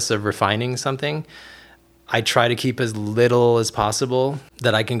process of refining something, I try to keep as little as possible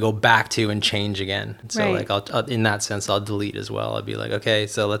that I can go back to and change again. So I'll in that sense, I'll delete as well. I'll be like, okay,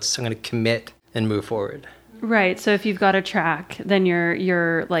 so I'm going to commit and move forward. Right. So if you've got a track, then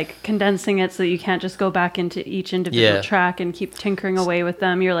you're condensing it so that you can't just go back into each individual track and keep tinkering away with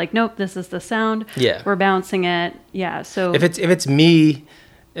them. You're like, nope, this is the sound. Yeah. We're bouncing it. Yeah. So if it's me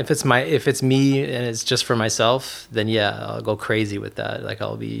and it's just for myself, then I'll go crazy with that.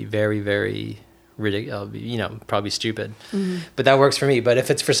 I'll be very, very I'll be, probably stupid. Mm-hmm. But that works for me. But if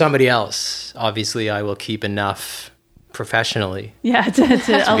it's for somebody else, obviously I will keep enough professionally to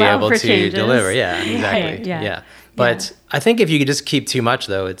allow be able for to changes. Deliver. Yeah, exactly. Yeah. But I think if you could just keep too much,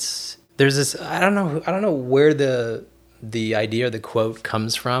 though, there's this, I don't know where the idea or the quote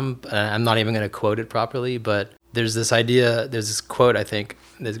comes from. I'm not even going to quote it properly, but there's this quote, I think,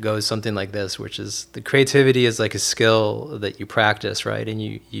 that goes something like this, which is, the creativity is like a skill that you practice, right? And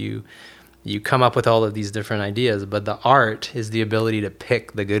you come up with all of these different ideas, but the art is the ability to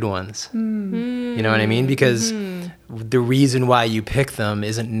pick the good ones. Mm. You know what I mean? Because the reason why you pick them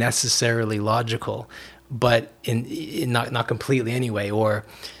isn't necessarily logical, but in not completely anyway. Or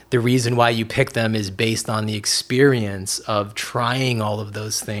the reason why you pick them is based on the experience of trying all of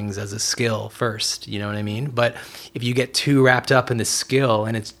those things as a skill first. You know what I mean? But if you get too wrapped up in the skill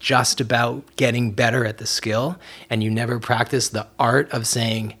and it's just about getting better at the skill, and you never practice the art of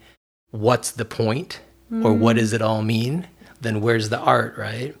saying, what's the point, or what does it all mean, then where's the art,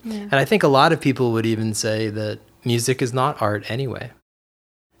 right? Yeah. And I think a lot of people would even say that music is not art anyway.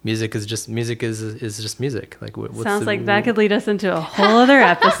 music is just music. Like what's Sounds like that could lead us into a whole other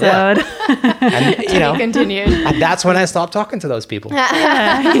episode. And, you know, Continued. and that's when I stopped talking to those people.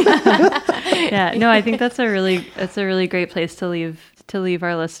 Yeah, no, I think that's a really great place to leave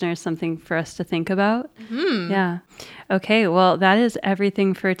our listeners something for us to think about. Yeah. Okay, well, that is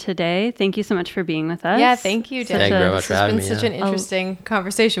everything for today. Thank you so much for being with us. Yeah, thank you, Dan. Thank you very much for having me. It's been such an interesting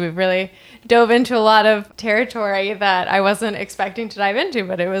conversation. We've really dove into a lot of territory that I wasn't expecting to dive into,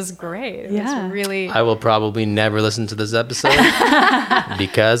 but it was great. It was really... I will probably never listen to this episode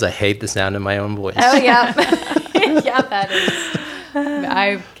because I hate the sound of my own voice. Oh, yeah. Yeah, that is...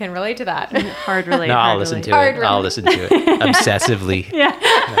 I can relate to that. Hard relate. No, I'll hard listen relate. to it. I'll listen to it obsessively. You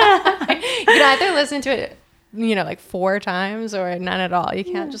can either listen to it, you know, like 4 times or none at all. You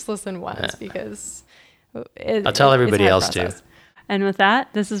can't just listen once because I'll tell everybody else too. And with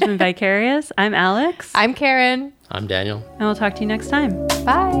that, this has been Vicarious. I'm Alex. I'm Karen. I'm Daniel. And we'll talk to you next time.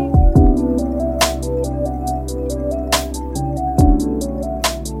 Bye.